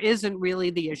charger isn't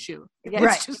really the issue.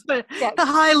 It's just the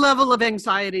high level of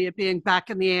anxiety of being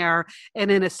back in the air and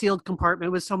in a sealed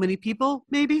compartment with so many people,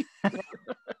 maybe.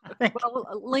 Well,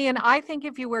 Leanne, I think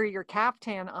if you wear your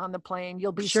caftan on the plane,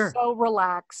 you'll be so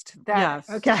relaxed that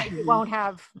you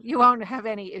won't have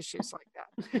any issues like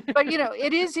that. But, you know,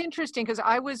 it is interesting because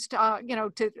I was,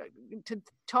 to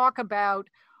talk about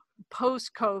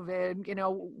post-COVID, you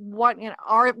know, what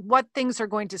things are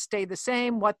going to stay the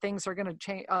same, what things are going to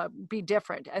change, be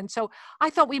different. And so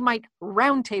I thought we might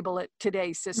roundtable it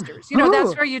today, sisters. You know,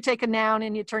 that's where you take a noun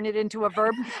and you turn it into a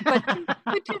verb, but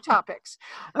two topics.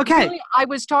 Okay. Really, I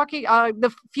was talking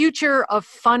the future of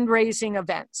fundraising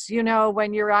events, you know,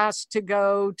 when you're asked to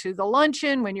go to the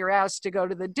luncheon, when you're asked to go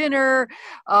to the dinner,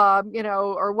 you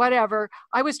know, or whatever.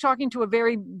 I was talking to a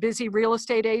very busy real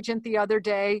estate agent the other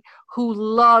day who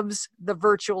loves the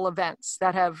virtual events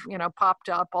that have, you know, popped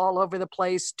up all over the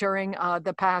place during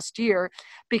the past year,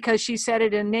 because she said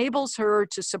it enables her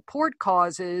to support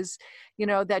causes, you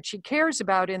know, that she cares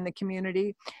about in the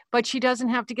community, but she doesn't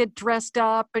have to get dressed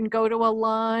up and go to a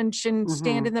lunch and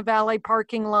stand in the valet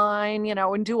parking line, you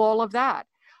know, and do all of that.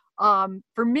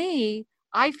 For me,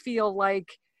 I feel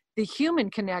like the human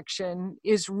connection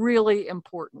is really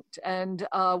important. And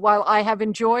while I have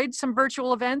enjoyed some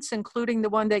virtual events, including the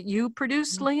one that you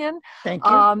produced, Leanne, thank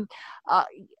you.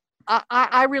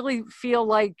 I really feel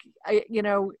like, you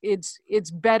know, it's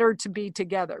better to be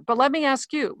together. But let me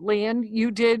ask you, Leanne,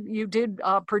 you did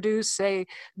produce a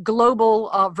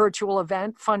global virtual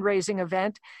event, fundraising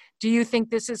event. Do you think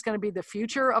this is going to be the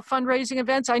future of fundraising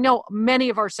events? I know many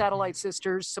of our satellite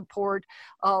sisters support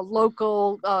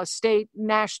local, state,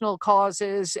 national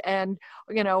causes and,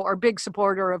 you know, are big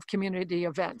supporter of community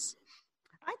events.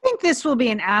 I think this will be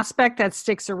an aspect that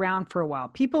sticks around for a while.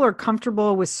 People are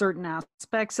comfortable with certain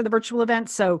aspects of the virtual event.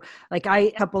 So like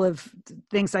a couple of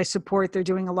things I support, they're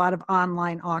doing a lot of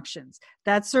online auctions.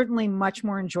 That's certainly much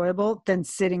more enjoyable than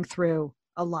sitting through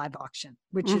a live auction,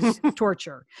 which is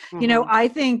torture. You know, I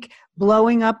think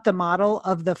blowing up the model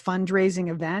of the fundraising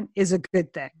event is a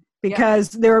good thing because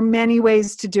there are many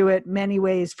ways to do it, many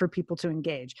ways for people to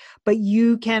engage, but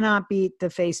you cannot beat the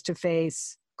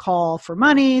face-to-face call for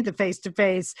money, the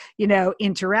face-to-face, you know,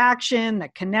 interaction, the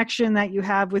connection that you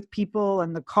have with people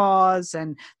and the cause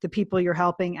and the people you're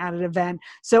helping at an event.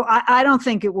 So I don't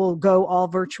think it will go all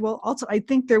virtual. Also, I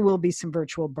think there will be some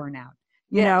virtual burnout.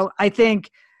 You know, I think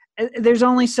there's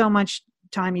only so much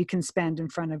time you can spend in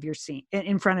front of your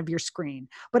screen.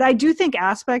 But I do think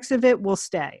aspects of it will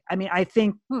stay. I mean, I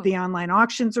think the online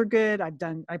auctions are good. I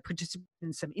participated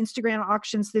in some Instagram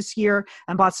auctions this year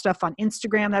and bought stuff on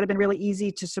Instagram that have been really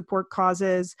easy to support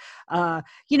causes.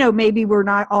 Maybe we're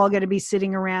not all going to be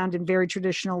sitting around in very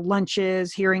traditional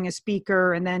lunches, hearing a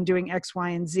speaker and then doing X, Y,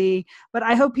 and Z. But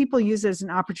I hope people use it as an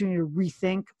opportunity to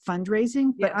rethink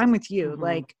fundraising. But I'm with you.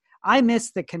 Like, I miss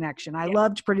the connection. I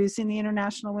loved producing the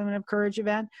International Women of Courage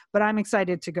event, but I'm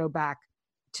excited to go back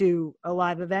to a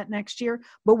live event next year.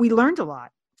 But we learned a lot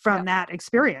from that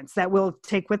experience that we'll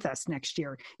take with us next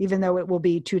year, even though it will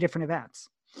be 2 different events.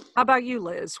 How about you,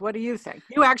 Liz? What do you think?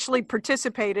 You actually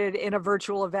participated in a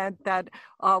virtual event that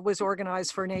was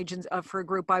organized for for a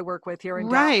group I work with here in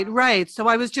Dallas. Right. So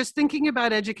I was just thinking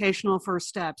about Educational First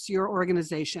Steps, your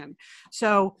organization.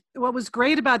 So what was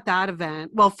great about that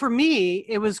event? Well, for me,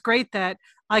 it was great that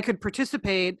I could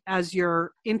participate as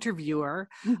your interviewer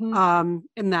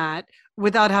in that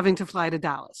without having to fly to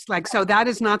Dallas. So that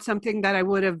is not something that I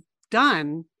would have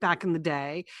done back in the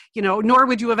day, nor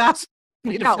would you have asked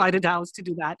me to fly to Dallas to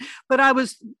do that. But I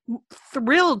was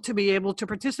thrilled to be able to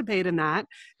participate in that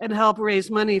and help raise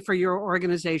money for your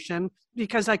organization,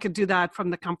 because I could do that from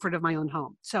the comfort of my own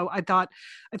home. So I thought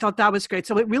that was great.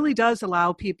 So it really does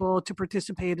allow people to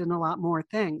participate in a lot more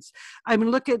things. I mean,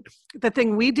 look at the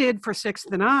thing we did for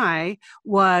Sixth and I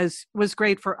was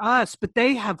great for us, but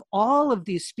they have all of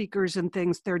these speakers and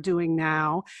things they're doing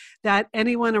now that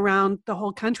anyone around the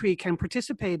whole country can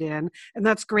participate in. And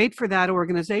that's great for that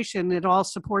organization. It all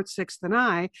supports Sixth and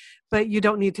I, but you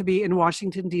don't need to be in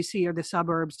Washington, D.C. or the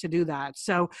suburbs to do that.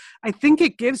 So I think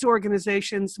it gives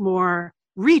organizations more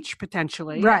reach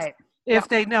potentially. Right. If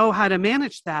they know how to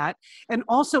manage that. And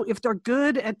also if they're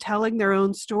good at telling their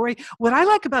own story. What I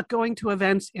like about going to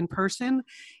events in person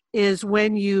is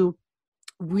when you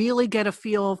really get a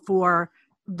feel for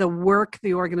the work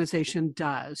the organization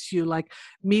does. You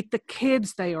meet the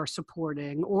kids they are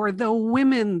supporting or the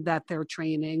women that they're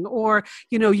training, or,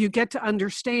 you get to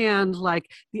understand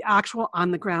the actual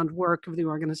on the ground work of the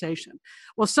organization.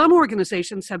 Well, some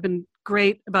organizations have been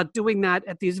great about doing that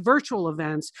at these virtual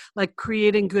events, like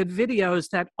creating good videos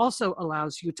that also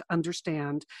allows you to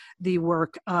understand the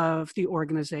work of the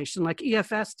organization. Like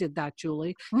EFS did that,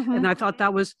 Julie. And I thought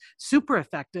that was super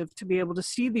effective to be able to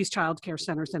see these childcare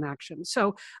centers in action.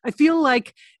 So I feel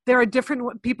like there are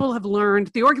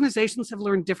the organizations have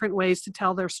learned different ways to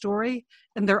tell their story,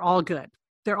 and they're all good.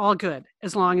 They're all good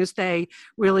as long as they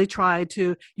really try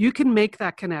to. You can make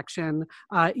that connection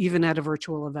even at a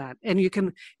virtual event, and you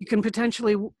can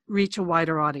potentially reach a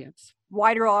wider audience.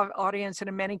 And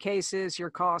in many cases, your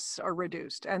costs are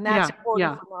reduced, and that's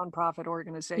important for nonprofit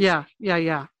organizations.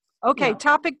 Yeah. Okay,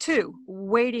 Topic 2,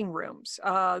 waiting rooms,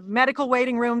 medical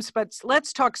waiting rooms, but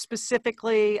let's talk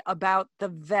specifically about the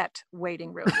vet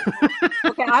waiting room.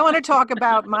 Okay, I want to talk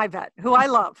about my vet, who I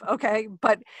love, okay,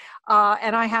 but,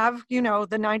 and I have, the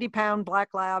 90-pound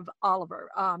black lab,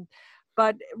 Oliver.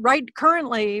 But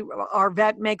currently, our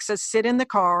vet makes us sit in the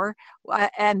car,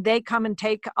 and they come and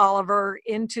take Oliver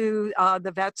into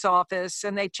the vet's office,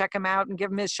 and they check him out and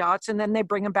give him his shots, and then they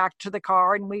bring him back to the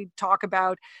car, and we talk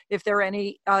about if there are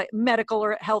any medical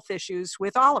or health issues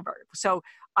with Oliver. So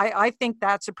I think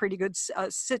that's a pretty good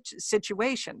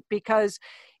situation, because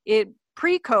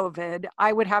pre-COVID,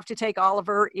 I would have to take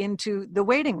Oliver into the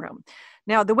waiting room.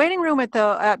 Now, the waiting room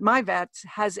at my vet's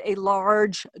has a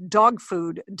large dog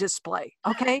food display,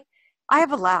 okay? I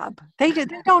have a lab. They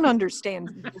don't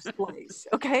understand displays,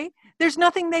 okay? There's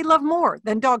nothing they love more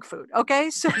than dog food, okay?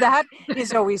 So that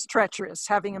is always treacherous,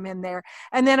 having them in there.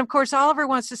 And then, of course, Oliver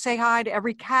wants to say hi to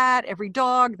every cat, every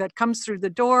dog that comes through the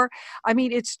door. I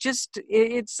mean, it's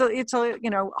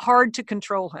hard to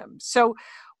control him. So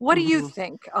what do you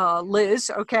think, Liz,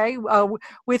 okay,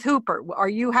 with Hooper? Are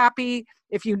you happy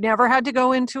if you never had to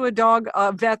go into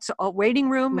a vet's waiting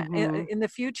room in the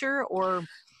future, or?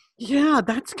 Yeah,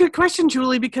 that's a good question,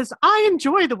 Julie, because I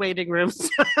enjoy the waiting rooms.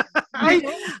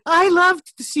 I love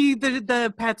to see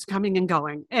the pets coming and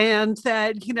going, and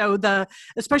that,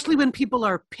 especially when people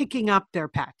are picking up their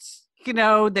pets.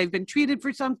 They've been treated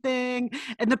for something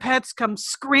and the pets come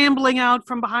scrambling out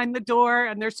from behind the door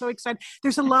and they're so excited.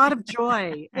 There's a lot of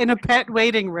joy in a pet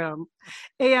waiting room.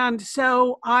 And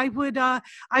so I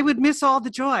would miss all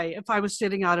the joy if I was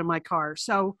sitting out in my car.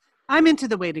 So I'm into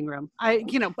the waiting room. I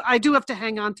do have to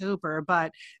hang on to Hooper,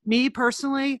 but me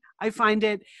personally, I find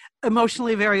it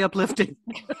emotionally very uplifting.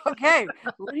 Okay.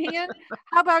 Leanne,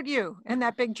 how about you and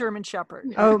that big German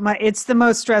Shepherd? Oh, it's the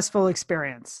most stressful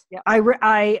experience. Yeah.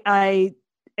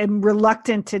 am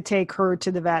reluctant to take her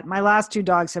to the vet. My last 2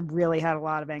 dogs have really had a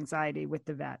lot of anxiety with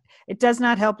the vet. It does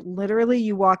not help. Literally,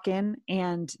 you walk in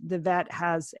and the vet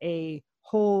has a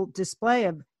whole display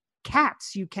of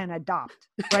cats you can adopt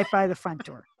right by the front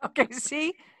door. Okay,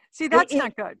 see, that's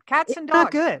not good. Cats and dogs.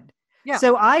 Not good. Yeah.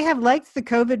 So I have liked the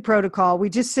COVID protocol. We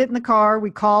just sit in the car, we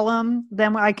call them,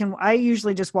 then I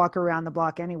usually just walk around the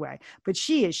block anyway. But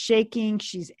she is shaking,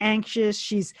 she's anxious,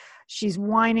 she's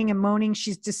whining and moaning,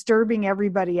 she's disturbing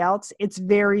everybody else. It's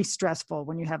very stressful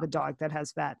when you have a dog that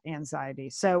has vet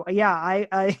anxiety. So yeah,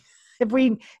 I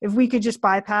if we could just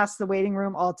bypass the waiting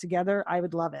room altogether, I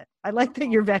would love it. I like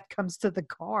that your vet comes to the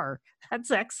car.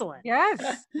 That's excellent. Yes.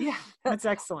 Yeah. That's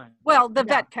excellent. Well, the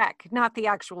vet tech, not the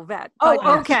actual vet. Oh,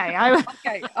 But, okay.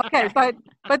 okay.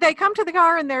 But they come to the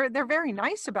car and they're very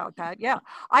nice about that. Yeah.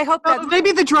 I hope that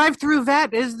Maybe the drive-through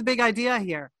vet is the big idea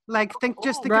here. Like, think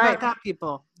about that,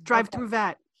 people. Drive-through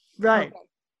vet. Right. Okay.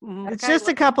 Mhm. It's just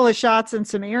a couple of shots and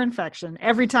some ear infection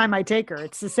every time I take her.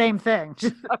 It's the same thing.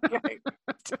 Okay.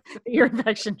 Ear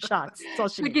infection shots. That's all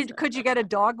she needs. Could you get a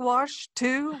dog wash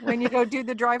too when you go do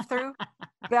the drive-through?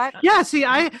 That Yeah, see,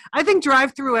 I think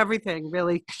drive-through everything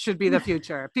really should be the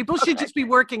future. People should just be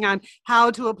working on how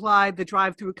to apply the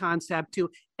drive-through concept to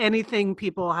anything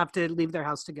people have to leave their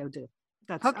house to go do.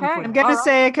 That's Okay. I'm important. going to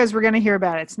say it because we're going to hear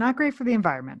about it. It's not great for the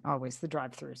environment, always, the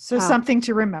drive-throughs. So something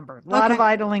to remember. A lot of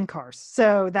idling cars.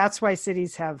 So that's why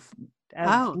cities have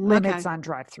limits on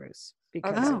drive-throughs.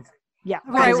 Because All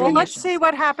right. Well, let's see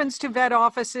what happens to vet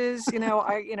offices.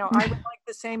 I would like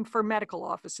the same for medical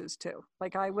offices too.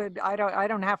 Like I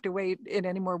don't have to wait in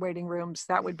any more waiting rooms.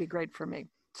 That would be great for me.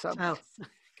 So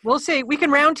we'll see. We can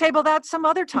roundtable that some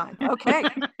other time. Okay.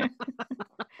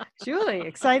 Julie,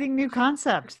 exciting new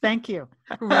concept. Thank you.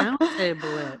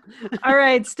 Roundtable it. All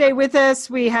right, stay with us.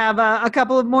 We have a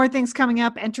couple of more things coming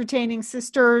up, entertaining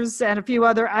sisters and a few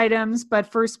other items.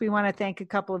 But first, we want to thank a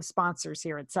couple of sponsors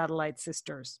here at Satellite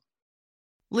Sisters.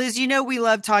 Liz, we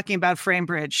love talking about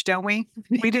FrameBridge, don't we?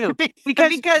 We do.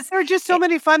 Because there are just so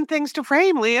many fun things to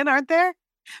frame, Leanne, aren't there?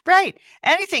 Right.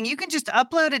 Anything. You can just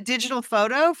upload a digital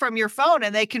photo from your phone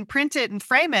and they can print it and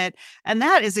frame it. And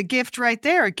that is a gift right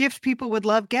there, a gift people would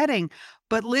love getting.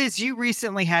 But Liz, you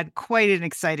recently had quite an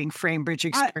exciting FrameBridge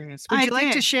experience. Would you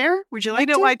like to share? Would you like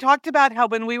to? I talked about how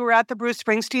when we were at the Bruce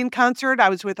Springsteen concert, I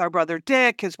was with our brother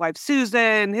Dick, his wife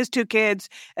Susan, his 2 kids,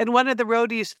 and one of the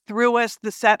roadies threw us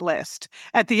the set list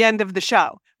at the end of the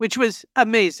show, which was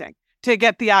amazing to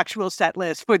get the actual set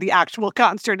list for the actual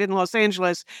concert in Los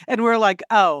Angeles. And we're like,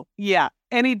 oh, yeah,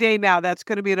 any day now, that's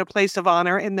going to be in a place of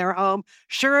honor in their home.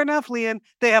 Sure enough, Leanne,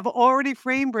 they have already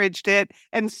FrameBridged it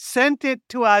and sent it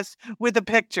to us with a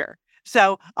picture.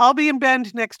 So I'll be in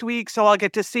Bend next week, so I'll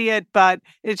get to see it. But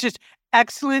it's just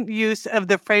excellent use of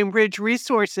the FrameBridge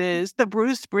resources, the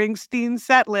Bruce Springsteen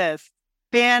set list.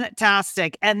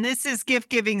 Fantastic. And this is gift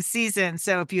giving season.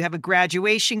 So if you have a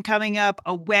graduation coming up,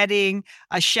 a wedding,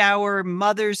 a shower,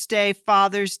 Mother's Day,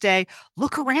 Father's Day,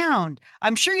 look around.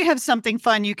 I'm sure you have something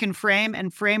fun you can frame,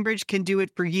 and FrameBridge can do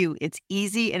it for you. It's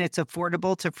easy and it's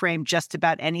affordable to frame just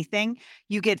about anything.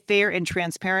 You get fair and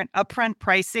transparent upfront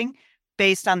pricing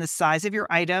based on the size of your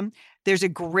item. There's a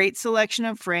great selection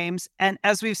of frames. And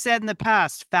as we've said in the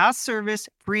past, fast service,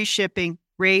 free shipping,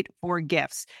 great for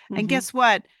gifts. And guess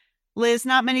what? Liz,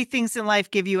 not many things in life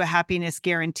give you a happiness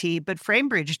guarantee, but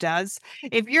FrameBridge does.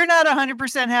 If you're not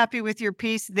 100% happy with your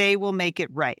piece, they will make it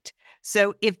right.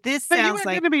 So if this sounds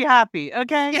like... You're going to be happy,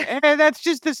 okay? Yeah. That's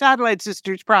just the Satellite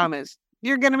Sisters promise.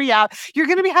 You're going to be out. You're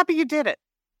going to be happy you did it.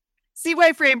 See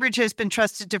why FrameBridge has been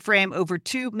trusted to frame over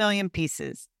 2 million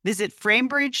pieces. Visit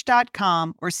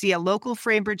framebridge.com or see a local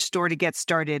FrameBridge store to get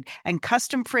started and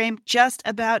custom frame just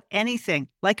about anything,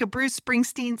 like a Bruce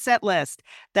Springsteen set list.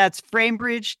 That's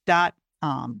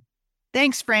framebridge.com.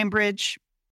 Thanks, FrameBridge.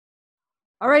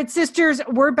 All right, sisters,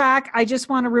 we're back. I just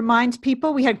want to remind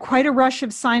people we had quite a rush of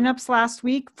signups last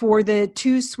week for the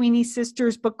 2 Sweeney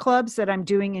Sisters book clubs that I'm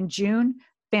doing in June.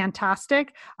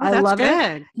 Fantastic. I love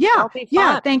it.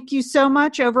 Yeah. Thank you so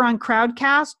much. Over on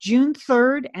Crowdcast, June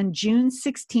 3rd and June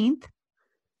 16th.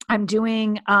 I'm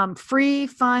doing free,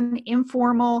 fun,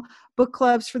 informal book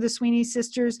clubs for the Sweeney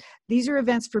Sisters. These are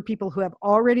events for people who have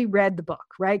already read the book,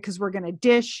 right? Because we're going to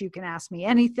dish. You can ask me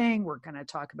anything. We're going to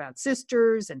talk about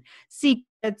sisters and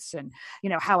secrets and,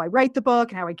 how I write the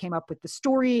book and how I came up with the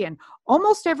story. And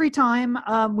almost every time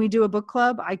we do a book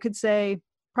club, I could say,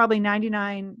 probably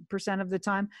 99% of the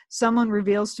time, someone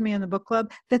reveals to me in the book club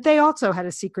that they also had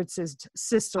a secret sister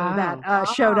that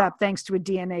showed up thanks to a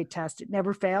DNA test. It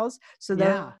never fails. So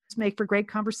those make for great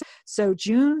conversation. So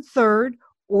June 3rd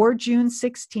or June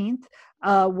 16th,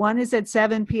 One is at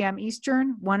 7 p.m.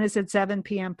 Eastern. One is at 7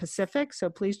 p.m. Pacific. So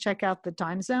please check out the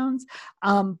time zones.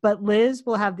 But Liz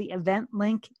will have the event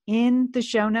link in the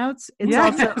show notes. It's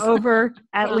also over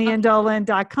at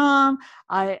leandolan.com.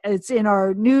 It's in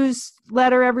our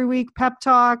newsletter every week, Pep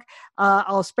Talk.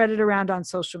 I'll spread it around on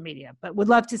social media, but would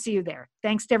love to see you there.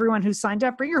 Thanks to everyone who signed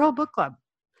up. Bring your whole book club.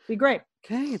 Be great.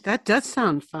 Okay, that does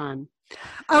sound fun.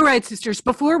 All right, sisters,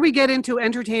 before we get into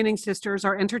entertaining sisters,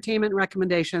 our entertainment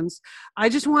recommendations, I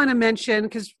just want to mention,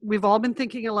 because we've all been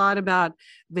thinking a lot about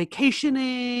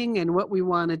vacationing and what we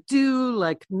want to do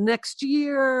like next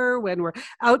year when we're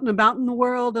out and about in the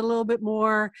world a little bit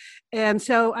more. And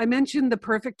so I mentioned the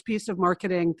perfect piece of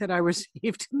marketing that I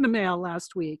received in the mail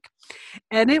last week.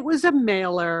 And it was a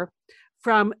mailer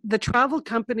from the travel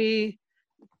company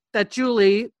that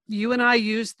Julie, you and I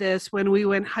used this when we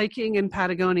went hiking in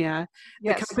Patagonia.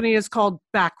 Yes. The company is called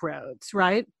Backroads,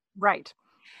 right? Right.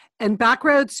 And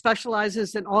Backroads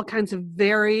specializes in all kinds of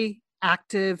very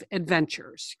active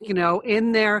adventures. You know,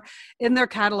 in their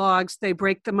catalogs, they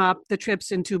break them up, the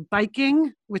trips, into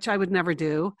biking, which I would never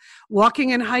do,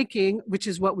 walking and hiking, which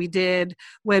is what we did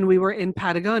when we were in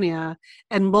Patagonia,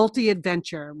 and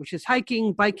multi-adventure, which is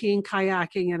hiking, biking,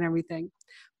 kayaking, and everything.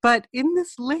 But in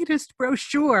this latest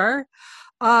brochure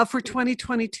for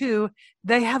 2022,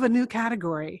 they have a new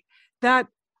category that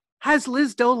has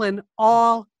Liz Dolan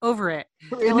all over it.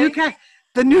 Really?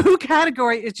 The new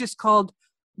category is just called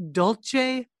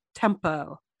Dolce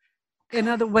Tempo. In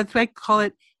other words, I call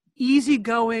it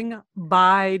easygoing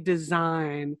by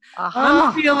design.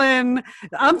 I'm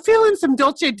feeling some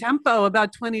Dolce Tempo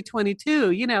about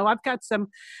 2022. You know, I've got some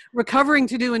recovering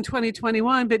to do in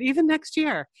 2021, but even next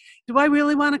year, do I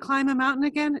really want to climb a mountain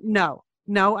again? No,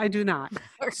 I do not.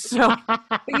 So,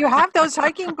 But you have those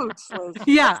hiking boots, Liz.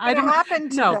 yeah, I don't happen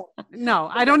to them. No,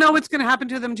 I don't know what's going to happen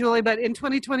to them, Julie, but in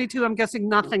 2022, I'm guessing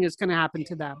nothing is going to happen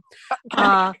to them.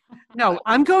 No,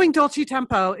 I'm going Dolce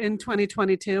Tempo in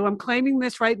 2022. I'm claiming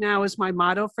this right now as my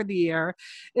motto for the year.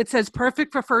 It says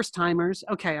perfect for first timers.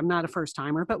 Okay, I'm not a first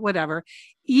timer, but whatever.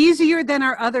 Easier than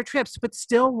our other trips, but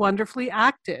still wonderfully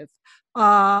active.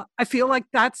 I feel like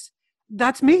that's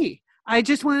me. I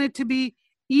just want it to be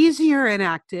easier and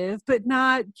active, but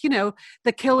not, you know,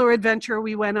 the killer adventure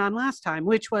we went on last time,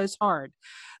 which was hard.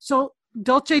 So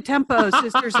Dolce Tempo,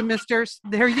 sisters and misters,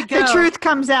 there you go. The truth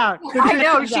comes out. I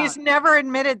know, she's never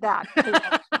admitted that.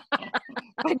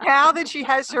 But now that she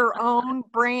has her own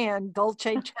brand,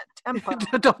 Dolce Tempo,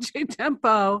 Dolce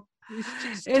Tempo,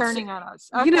 she's turning on us.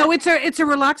 Okay. You know, it's a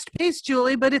relaxed pace,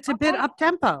 Julie, but it's a bit up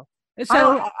tempo.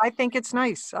 So I think it's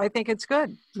nice. I think it's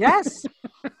good. Yes.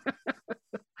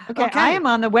 Okay, I am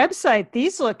on the website.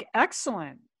 These look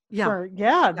excellent.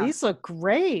 Yeah. These look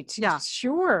great. Yeah.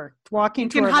 Sure. Walking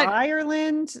tour of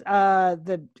Ireland,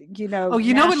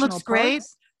 it looks great.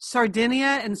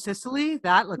 Sardinia and Sicily,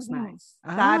 that looks nice.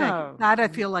 That I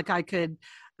feel like I could,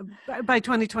 by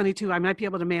 2022, I might be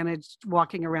able to manage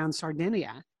walking around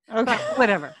Sardinia. Okay. But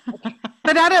whatever.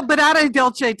 But at a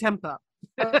Dolce Tempo.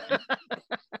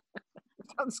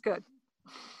 Sounds good.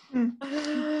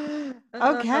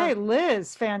 Okay,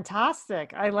 Liz,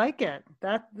 fantastic. I like it.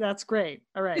 That's great.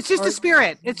 All right. It's just a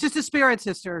spirit. It's just a spirit,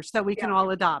 sisters, that we can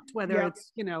all adopt, whether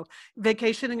it's, you know,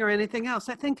 vacationing or anything else.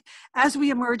 I think as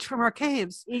we emerge from our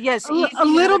caves, yes, a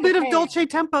little bit of Dolce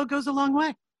Tempo goes a long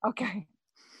way. Okay.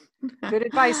 Good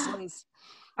advice, Liz.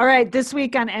 All right, this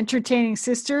week on Entertaining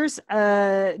Sisters,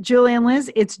 Julie and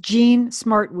Liz, it's Jean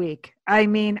Smart Week. I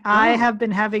mean, I have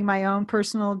been having my own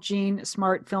personal Jean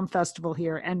Smart Film Festival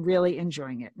here and really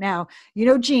enjoying it. Now, you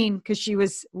know Jean because she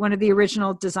was one of the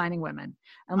original designing women.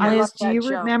 And Liz, do you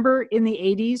remember in the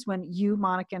 80s when you,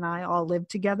 Monica, and I all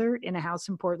lived together in a house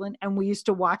in Portland and we used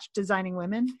to watch Designing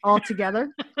Women all together?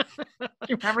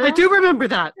 You remember that? I do remember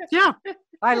that. Yeah.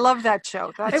 I love that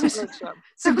show. That's a good show.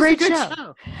 It's a great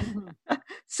show.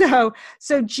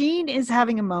 So Jean is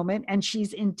having a moment, and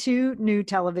she's in 2 new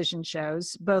television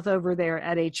shows, both over there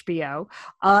at HBO,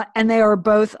 and they are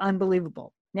both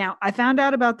unbelievable. Now, I found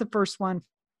out about the first one.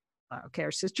 Okay,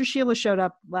 our sister Sheila showed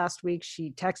up last week.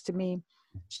 She texted me,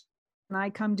 "Can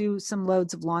I come do some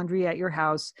loads of laundry at your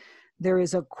house? There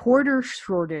is a quarter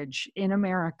shortage in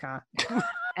America,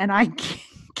 and I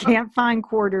can't find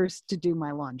quarters to do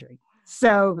my laundry."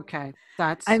 So, okay,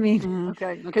 that's,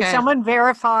 okay. Could someone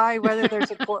verify whether there's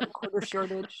a quarter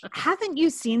shortage? Haven't you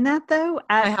seen that though?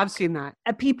 I have seen that.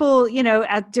 At people, you know,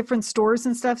 at different stores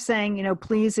and stuff saying, you know,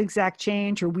 please exact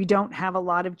change, or we don't have a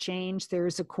lot of change.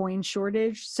 There's a coin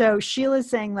shortage. So Sheila's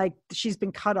saying like she's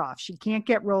been cut off. She can't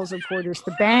get rolls of quarters.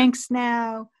 The banks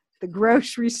now, the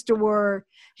grocery store.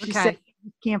 She said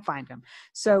can't find him.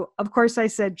 So of course I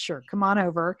said, sure, come on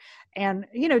over. And,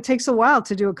 it takes a while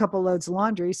to do a couple loads of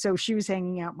laundry. So she was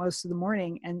hanging out most of the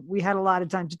morning and we had a lot of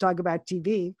time to talk about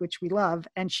TV, which we love.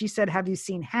 And she said, have you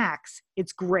seen Hacks?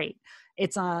 It's great.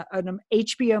 It's an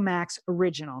HBO Max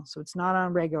original. So it's not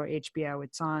on regular HBO.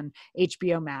 It's on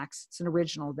HBO Max. It's an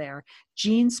original there.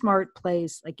 Jean Smart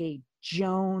plays like a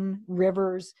Joan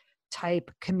Rivers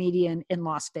type comedian in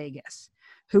Las Vegas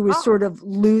who is sort of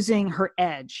losing her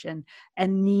edge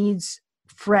and needs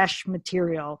fresh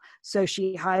material. So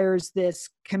she hires this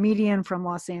comedian from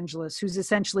Los Angeles who's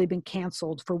essentially been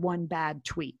canceled for one bad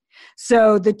tweet.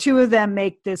 So the two of them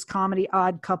make this comedy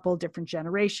odd couple, different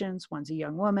generations. One's a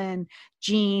young woman.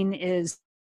 Jean is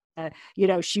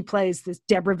she plays this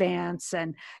Deborah Vance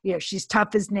and, she's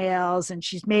tough as nails and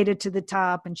she's made it to the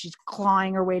top and she's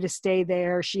clawing her way to stay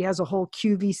there. She has a whole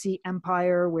QVC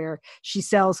empire where she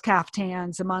sells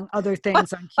caftans, among other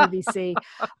things on QVC.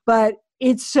 But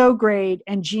it's so great.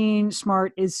 And Jean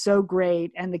Smart is so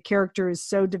great. And the character is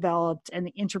so developed and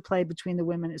the interplay between the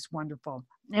women is wonderful.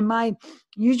 And my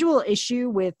usual issue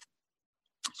with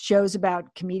shows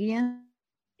about comedians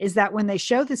is that when they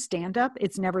show the stand-up,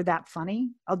 it's never that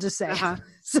funny. I'll just say.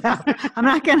 So I'm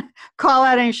not going to call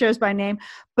out any shows by name,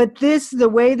 but the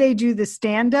way they do the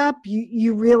stand-up,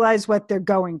 you realize what they're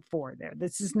going for there.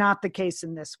 This is not the case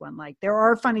in this one. Like there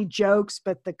are funny jokes,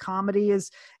 but the comedy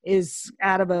is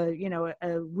out of a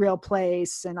real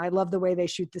place. And I love the way they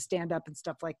shoot the stand-up and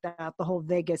stuff like that. The whole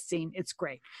Vegas scene, it's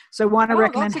great. So I want to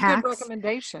recommend Hacks. Hacks. That's a good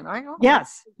recommendation.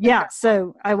 Yes. Yeah.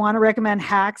 So I want to recommend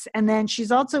Hacks. And then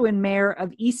she's also in Mayor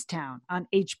of Easttown on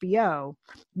HBO,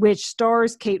 which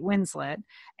stars Kate Winslet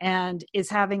and is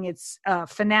having its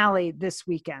finale this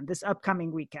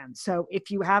upcoming weekend. So if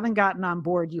you haven't gotten on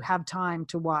board, you have time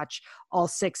to watch all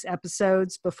 6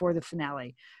 episodes before the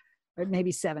finale, or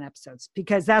maybe 7 episodes,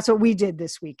 because that's what we did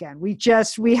this weekend.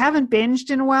 We haven't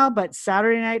binged in a while, but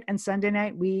Saturday night and Sunday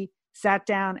night, we sat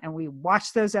down and we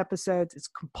watched those episodes. It's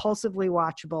compulsively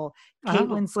watchable. Kate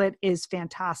Winslet is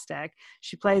fantastic.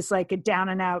 She plays like a down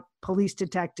and out police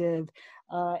detective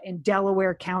in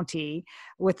Delaware County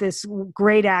with this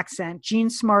great accent. Jean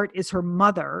Smart is her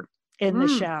mother in the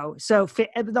show. So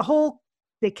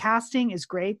the casting is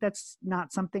great. That's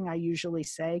not something I usually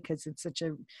say because it's such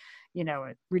a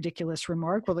ridiculous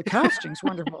remark. Well, the casting's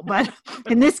wonderful. But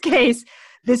in this case,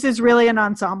 this is really an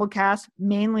ensemble cast,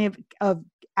 mainly of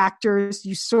actors.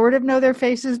 You sort of know their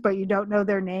faces, but you don't know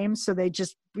their names. So they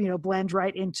just, blend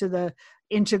right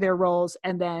into their roles.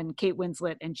 And then Kate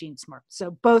Winslet and Jean Smart.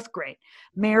 So both great.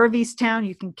 Mayor of Easttown,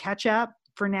 you can catch up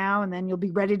for now, and then you'll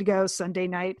be ready to go Sunday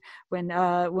night when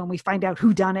we find out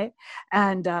who done it,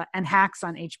 and Hacks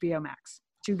on HBO Max.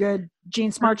 2 good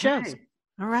Jean Smart shows.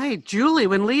 All right, Julie,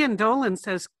 when Leanne Dolan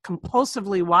says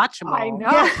compulsively watchable. I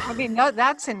know. Yeah. I mean, no,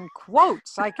 that's in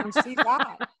quotes. I can see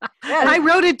that. Yeah. I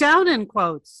wrote it down in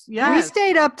quotes. Yeah. We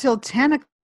stayed up till 10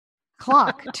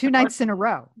 o'clock 2 nights in a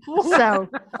row. So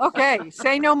okay,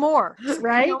 say no more.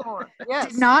 Right? Say no more.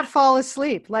 Yes. Did not fall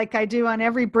asleep like I do on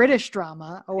every British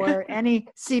drama or any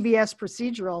CBS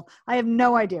procedural. I have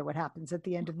no idea what happens at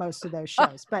the end of most of those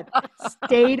shows, but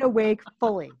stayed awake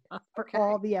fully for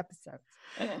all the episodes.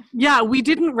 Yeah, we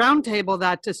didn't roundtable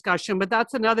that discussion, but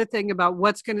that's another thing about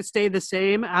what's going to stay the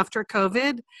same after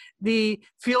COVID. The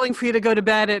feeling free to go to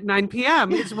bed at 9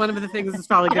 p.m. is one of the things that's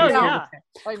probably going to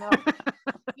stay the same. I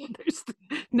know. There's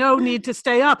no need to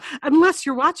stay up unless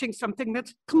you're watching something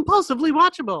that's compulsively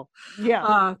watchable.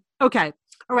 Yeah. Okay.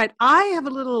 All right. I have a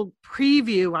little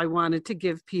preview I wanted to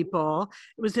give people.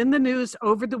 It was in the news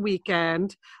over the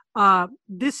weekend.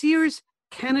 This year's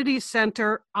Kennedy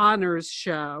Center Honors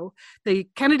Show. The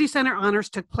Kennedy Center Honors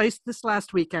took place this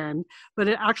last weekend, but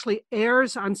it actually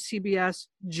airs on CBS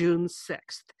June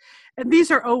 6th. And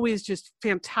these are always just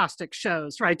fantastic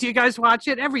shows, right? Do you guys watch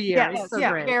it every year? Yes, so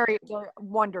yeah, great. they're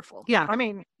wonderful. Yeah. I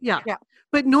mean, yeah.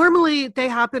 But normally they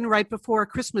happen right before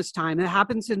Christmas time. It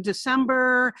happens in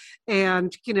December,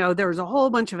 and there's a whole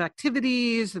bunch of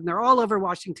activities, and they're all over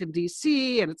Washington,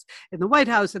 D.C., and it's in the White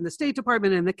House and the State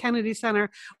Department and the Kennedy Center.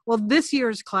 Well, this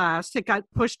year's class, it got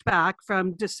pushed back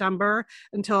from December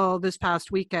until this past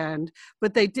weekend.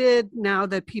 But they did, now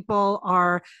that people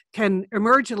can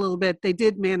emerge a little bit, they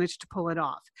did manage to pull it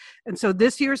off. And so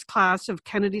this year's class of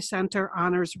Kennedy Center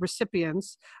Honors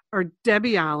recipients are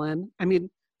Debbie Allen. I mean,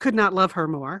 could not love her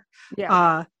more.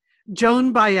 Yeah.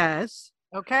 Joan Baez.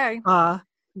 okay.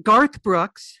 Garth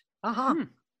Brooks. Uh-huh.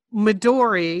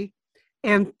 Midori,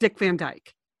 and Dick Van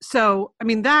Dyke. So, I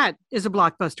mean, that is a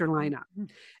blockbuster lineup.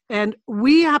 And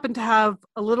we happen to have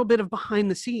a little bit of behind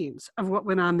the scenes of what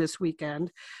went on this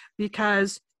weekend,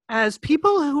 because as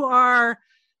people who are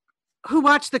who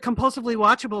watched the compulsively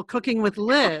watchable Cooking with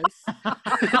Liz.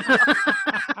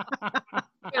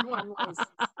 Good one, Liz.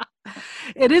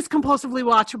 It is compulsively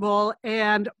watchable,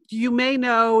 and you may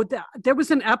know that there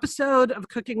was an episode of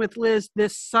Cooking with Liz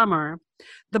this summer,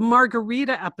 the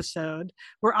margarita episode,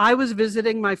 where I was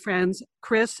visiting my friends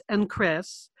Chris and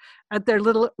Chris at their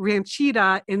little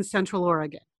ranchita in Central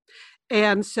Oregon.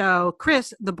 And so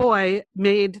Chris, the boy,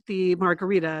 made the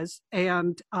margaritas,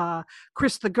 and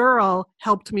Chris, the girl,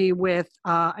 helped me with,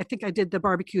 I think I did the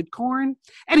barbecued corn.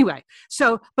 Anyway,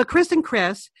 but Chris and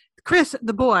Chris,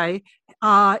 the boy,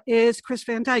 is Chris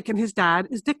Van Dyke, and his dad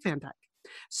is Dick Van Dyke.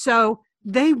 So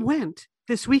they went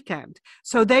this weekend.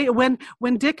 So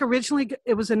when Dick originally,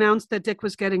 it was announced that Dick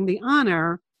was getting the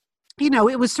honor,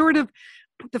 it was sort of,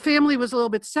 the family was a little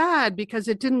bit sad because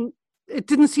it didn't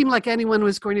seem like anyone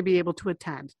was going to be able to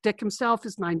attend. Dick himself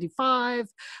is 95.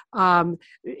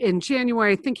 In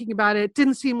January, thinking about it,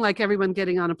 didn't seem like everyone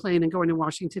getting on a plane and going to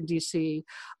Washington, D.C.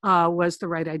 Was the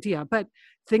right idea. But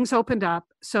things opened up,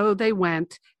 so they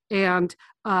went, and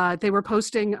they were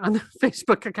posting on the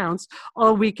Facebook accounts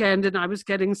all weekend, and I was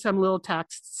getting some little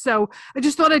texts. So I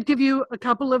just thought I'd give you a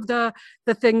couple of the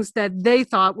things that they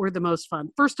thought were the most fun.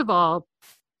 First of all,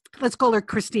 let's call her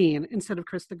Christine instead of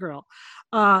Chris the girl.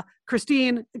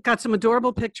 Christine got some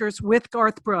adorable pictures with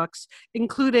Garth Brooks,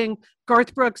 including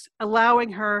Garth Brooks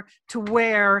allowing her to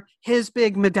wear his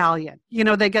big medallion. They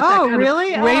get that kind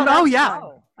really? of rainbow. Oh, yeah.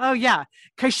 Cool. Oh, yeah.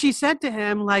 Because she said to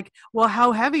him, like, well,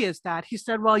 how heavy is that? He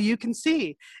said, well, you can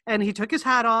see. And he took his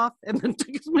hat off and then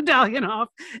took his medallion off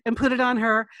and put it on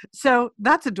her. So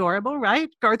that's adorable, right?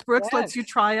 Garth Brooks lets you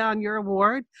try on your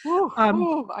award. Ooh,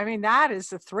 I mean, that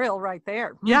is a thrill right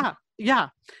there. Yeah. Yeah.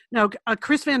 Now,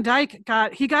 Chris Van Dyke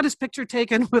got his picture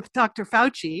taken with Dr.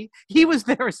 Fauci. He was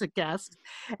there as a guest.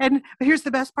 And here's the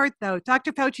best part, though.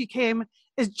 Dr. Fauci came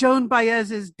as Joan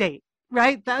Baez's date,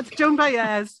 right? That's Joan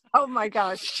Baez. Oh, my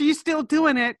gosh. She's still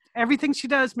doing it. Everything she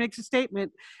does makes a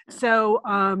statement. So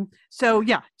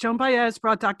yeah, Joan Baez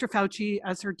brought Dr. Fauci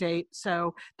as her date.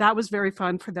 So that was very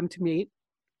fun for them to meet.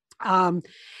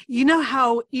 You know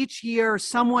how each year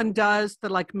someone does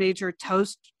the major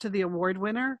toast to the award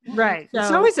winner? Right. So, it's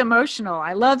always emotional.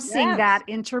 I love seeing that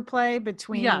interplay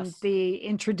between Yes. the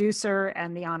introducer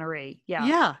and the honoree. Yeah.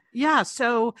 Yeah. Yeah.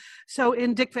 So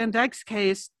in Dick Van Dyke's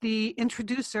case, the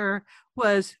introducer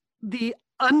was the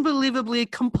unbelievably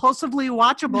compulsively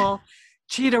watchable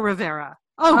Cheetah Rivera.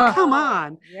 Oh, come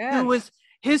on. Yes. Who was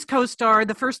his co-star.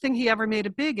 The first thing he ever made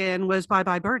a big in was Bye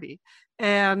Bye Birdie.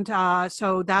 And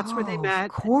so that's where they met.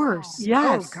 Of course.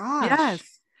 Yes. Oh, gosh. Yes.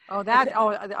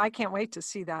 I can't wait to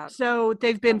see that. So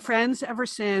they've been friends ever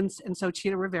since. And so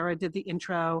Cheetah Rivera did the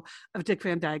intro of Dick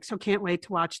Van Dyke. So can't wait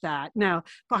to watch that. Now,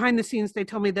 behind the scenes, they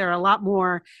told me there are a lot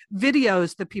more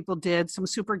videos that people did, some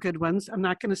super good ones. I'm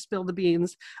not going to spill the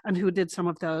beans on who did some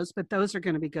of those, but those are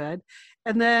going to be good.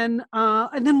 And then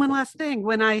one last thing,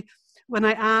 when I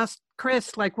asked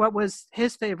Chris, what was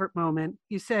his favorite moment,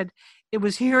 he said it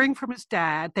was hearing from his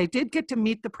dad. They did get to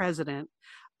meet the president.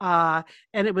 And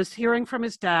it was hearing from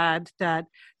his dad that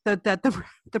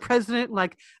the president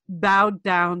bowed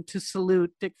down to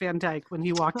salute Dick Van Dyke when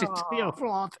he walked into the Oval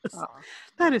Office.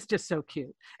 That is just so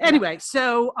cute. Anyway,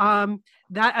 so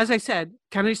that, as I said,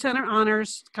 Kennedy Center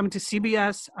Honors coming to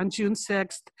CBS on June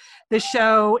 6th. This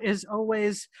show is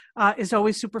always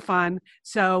super fun.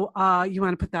 So you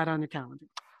want to put that on your calendar.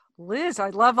 Liz, I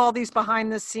love all these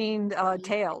behind the scene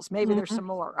tales. Maybe there's some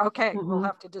more. Okay, we'll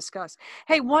have to discuss.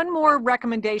 Hey, one more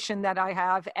recommendation that I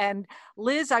have. And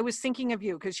Liz, I was thinking of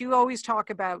you because you always talk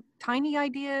about tiny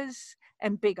ideas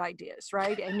and big ideas,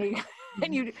 right? And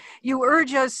you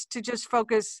urge us to just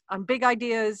focus on big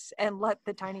ideas and let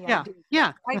the tiny ideas.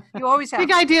 Yeah. Right? You always have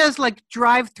big ideas like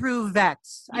drive-through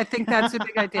vets. I think that's a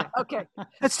big idea. Okay.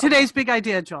 That's today's big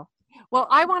idea, Joel. Well,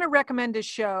 I want to recommend a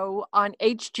show on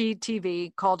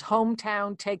HGTV called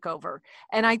Hometown Takeover.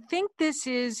 And I think this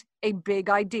is a big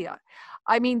idea.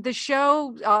 I mean, the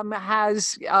show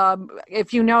has,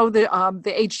 if you know the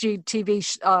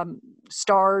HGTV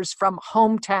stars from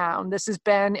Hometown, this is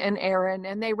Ben and Aaron,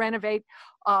 and they renovate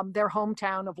their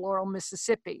hometown of Laurel,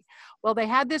 Mississippi. Well, they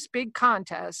had this big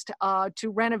contest to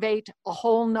renovate a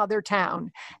whole nother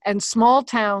town, and small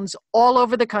towns all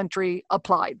over the country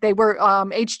applied. They were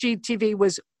HGTV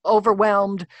was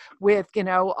overwhelmed with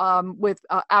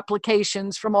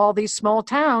applications from all these small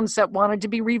towns that wanted to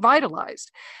be revitalized,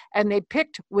 and they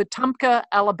picked Wetumpka,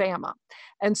 Alabama.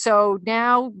 And so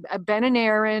now Ben and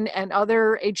Aaron and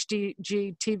other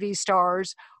HGTV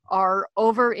stars are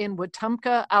over in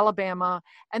Wetumpka, Alabama,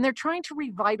 and they're trying to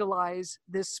revitalize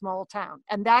this small town.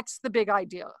 And that's the big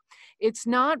idea. It's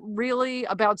not really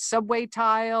about subway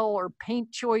tile or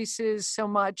paint choices so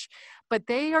much, but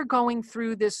they are going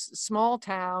through this small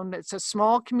town. It's a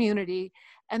small community,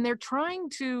 and they're trying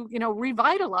to,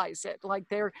 revitalize it. Like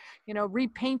they're,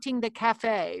 repainting the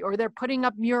cafe, or they're putting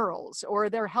up murals, or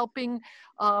they're helping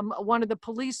one of the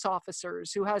police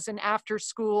officers who has an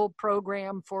after-school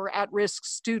program for at-risk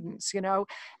students,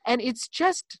 and it's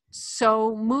just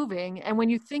so moving. And when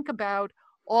you think about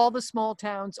all the small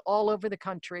towns all over the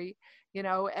country,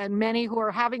 and many who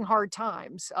are having hard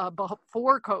times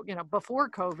before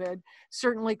COVID,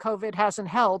 certainly COVID hasn't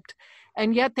helped,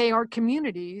 and yet they are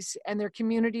communities, and they're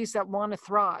communities that want to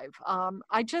thrive.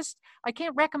 I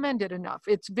can't recommend it enough.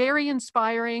 It's very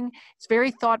inspiring. It's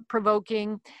very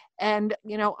thought-provoking. And,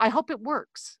 I hope it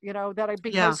works,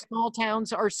 because small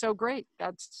towns are so great.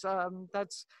 That's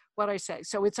what I say.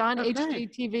 So it's on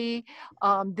HGTV.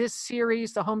 This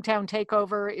series, The Hometown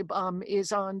Takeover,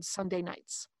 is on Sunday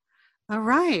nights. All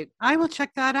right. I will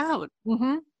check that out.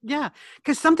 Mm-hmm. Yeah.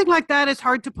 Because something like that is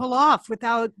hard to pull off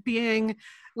without being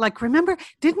like, remember,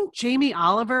 didn't Jamie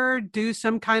Oliver do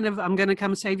some kind of I'm going to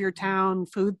come save your town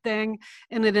food thing?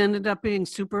 And it ended up being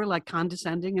super like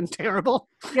condescending and terrible.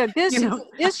 Yeah. This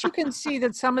you can see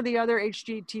that some of the other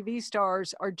HGTV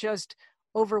stars are just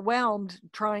overwhelmed,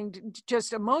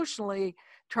 emotionally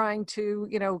trying to,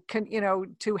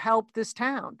 to help this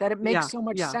town, that it makes so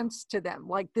much sense to them.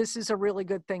 Like, this is a really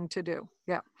good thing to do.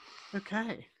 Yeah.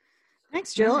 Okay.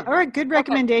 Thanks, Jill. All right. Good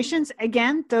recommendations.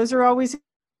 Again, those are always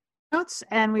notes,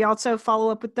 and we also follow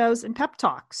up with those in Pep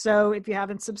Talk. So if you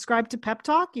haven't subscribed to Pep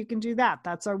Talk, you can do that.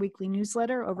 That's our weekly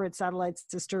newsletter over at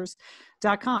satellitesisters.com.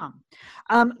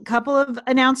 Couple of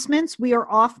announcements. We are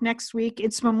off next week.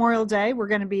 It's Memorial Day. We're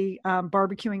going to be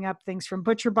barbecuing up things from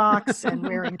Butcher Box and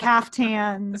wearing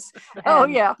caftans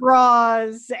and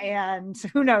bras, and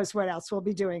who knows what else we'll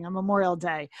be doing on Memorial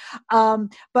Day.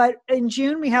 But in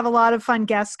June, we have a lot of fun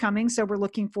guests coming, so we're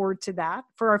looking forward to that.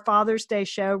 For our Father's Day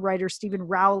show, writer Stephen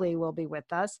Rowley will be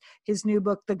with us. His new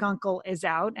book, The Guncle, is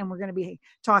out, and we're going to be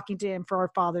talking to him for our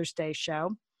Father's Day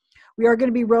show. We are going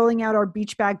to be rolling out our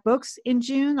Beach Bag books in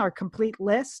June, our complete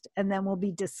list, and then we'll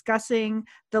be discussing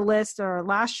the list at our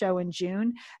last show in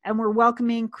June. And we're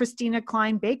welcoming Christina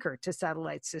Klein Baker to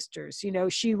Satellite Sisters.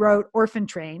 She wrote Orphan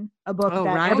Train, a book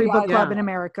that every book club in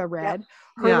America read.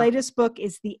 Her latest book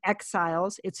is The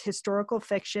Exiles. It's historical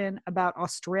fiction about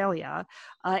Australia.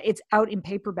 It's out in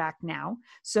paperback now.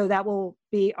 So that will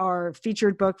be our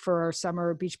featured book for our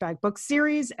summer Beach Bag book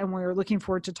series. And we're looking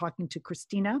forward to talking to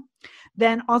Christina.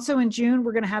 Then also in June,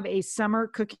 we're going to have a summer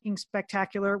cooking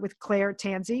spectacular with Claire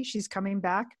Tansey. She's coming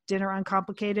back. Dinner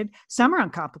Uncomplicated, Summer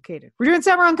Uncomplicated. We're doing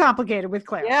Summer Uncomplicated with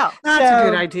Claire. Yeah, that's a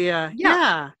good idea.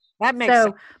 Yeah. That makes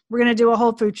sense. We're going to do a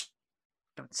whole food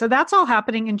so that's all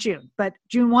happening in June. But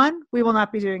June 1, we will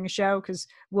not be doing a show because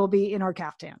we'll be in our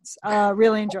caftans,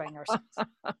 really enjoying ourselves.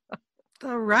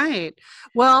 All right.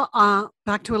 Well,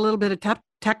 back to a little bit of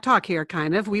tech talk here,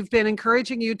 kind of. We've been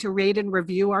encouraging you to rate and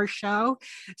review our show.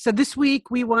 So this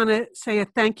week, we want to say a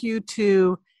thank you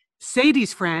to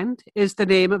Sadie's Friend is the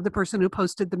name of the person who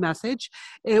posted the message.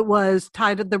 It was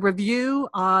titled The Review.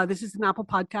 This is an Apple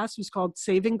podcast. It was called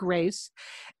Saving Grace.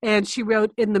 And she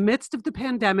wrote, in the midst of the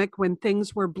pandemic, when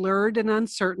things were blurred and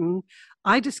uncertain,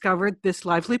 I discovered this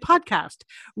lively podcast,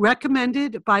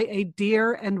 recommended by a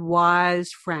dear and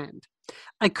wise friend.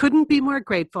 I couldn't be more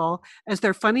grateful, as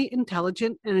their funny,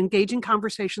 intelligent, and engaging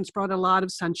conversations brought a lot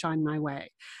of sunshine my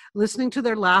way. Listening to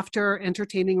their laughter,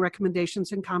 entertaining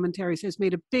recommendations, and commentaries has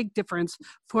made a big difference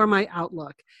for my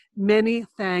outlook. Many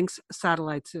thanks,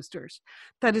 Satellite Sisters.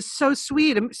 That is so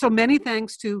sweet. So many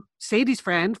thanks to Sadie's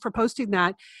Friend for posting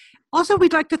that. Also,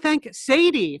 we'd like to thank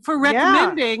Sadie for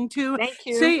recommending to. Thank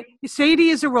you. Sadie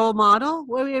is a role model.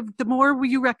 The more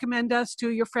you recommend us to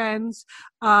your friends,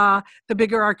 the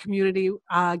bigger our community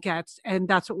gets, and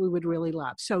that's what we would really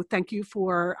love. So thank you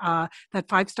for that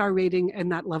 5-star rating and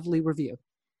that lovely review.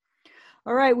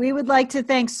 All right. We would like to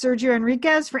thank Sergio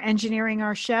Enriquez for engineering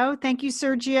our show. Thank you,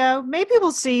 Sergio. Maybe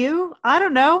we'll see you. I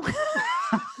don't know.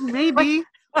 Maybe.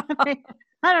 I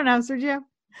don't know, Sergio.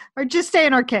 Or just stay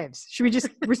in our caves.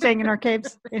 We're staying in our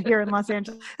caves here in Los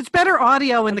Angeles. It's better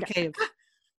audio in the cave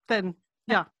than,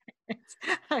 yeah.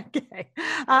 Okay.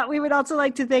 We would also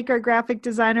like to thank our graphic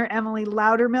designer, Emily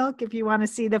Loudermilk. If you want to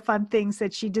see the fun things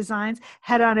that she designs,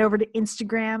 head on over to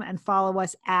Instagram and follow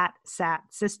us at Sat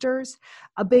Sisters.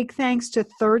 A big thanks to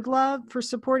Third Love for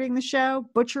supporting the show,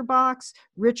 ButcherBox,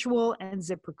 Ritual, and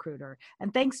ZipRecruiter.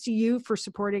 And thanks to you for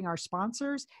supporting our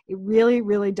sponsors. It really,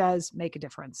 really does make a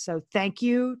difference. So thank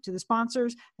you to the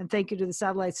sponsors, and thank you to the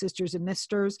Satellite Sisters and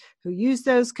Misters who use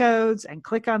those codes and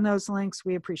click on those links.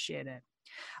 We appreciate it.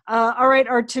 All right,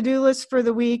 our to-do list for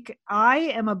the week. I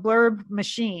am a blurb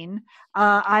machine.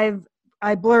 I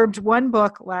blurbed one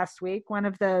book last week. One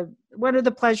of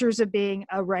the pleasures of being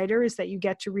a writer is that you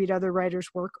get to read other writers'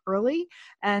 work early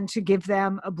and to give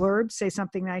them a blurb, say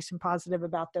something nice and positive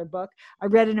about their book. I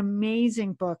read an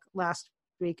amazing book last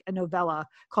week, a novella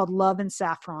called Love and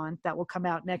Saffron that will come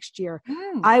out next year.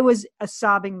 I was a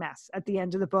sobbing mess at the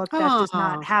end of the book. That does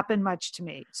not happen much to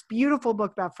me. It's a beautiful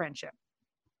book about friendship.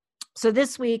 So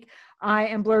this week, I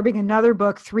am blurbing another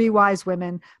book, Three Wise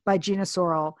Women by Gina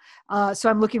Sorrell. So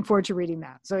I'm looking forward to reading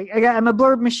that. So I'm a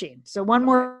blurb machine. So one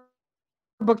more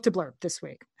book to blurb this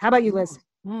week. How about you, Liz?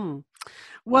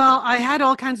 Well, I had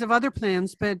all kinds of other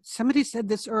plans, but somebody said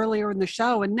this earlier in the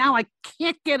show, and now I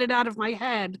can't get it out of my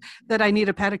head that I need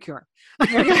a pedicure.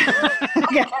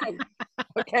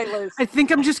 Okay, Liz. I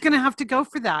think I'm just going to have to go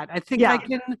for that. I think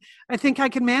I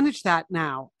can manage that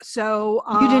now. So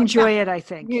you'd enjoy it, I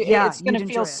think. It's going to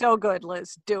feel so good,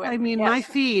 Liz. Do it. I mean, my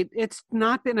feet, it's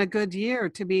not been a good year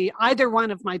to be either one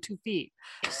of my 2 feet.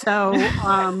 So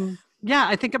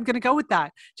I think I'm going to go with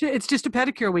that. It's just a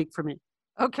pedicure week for me.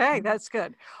 Okay, that's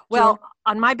good. Well,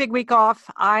 on my big week off,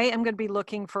 I am going to be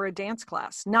looking for a dance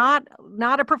class, not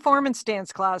a performance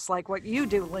dance class like what you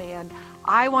do, Leanne.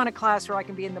 I want a class where I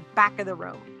can be in the back of the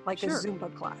room, like a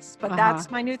Zumba class. But that's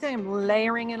my new thing. I'm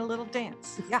layering in a little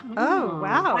dance. Yeah. Oh,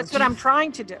 wow. That's what I'm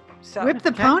trying to do. So whip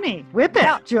the pony. Whip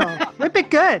it, Jill. Whip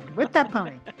it good. Whip that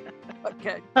pony.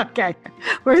 Okay.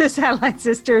 We're the Satellite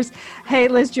Sisters. Hey,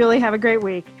 Liz, Julie, have a great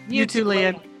week. You too,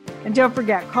 Leanne. And don't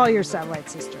forget, call your Satellite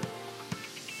Sister.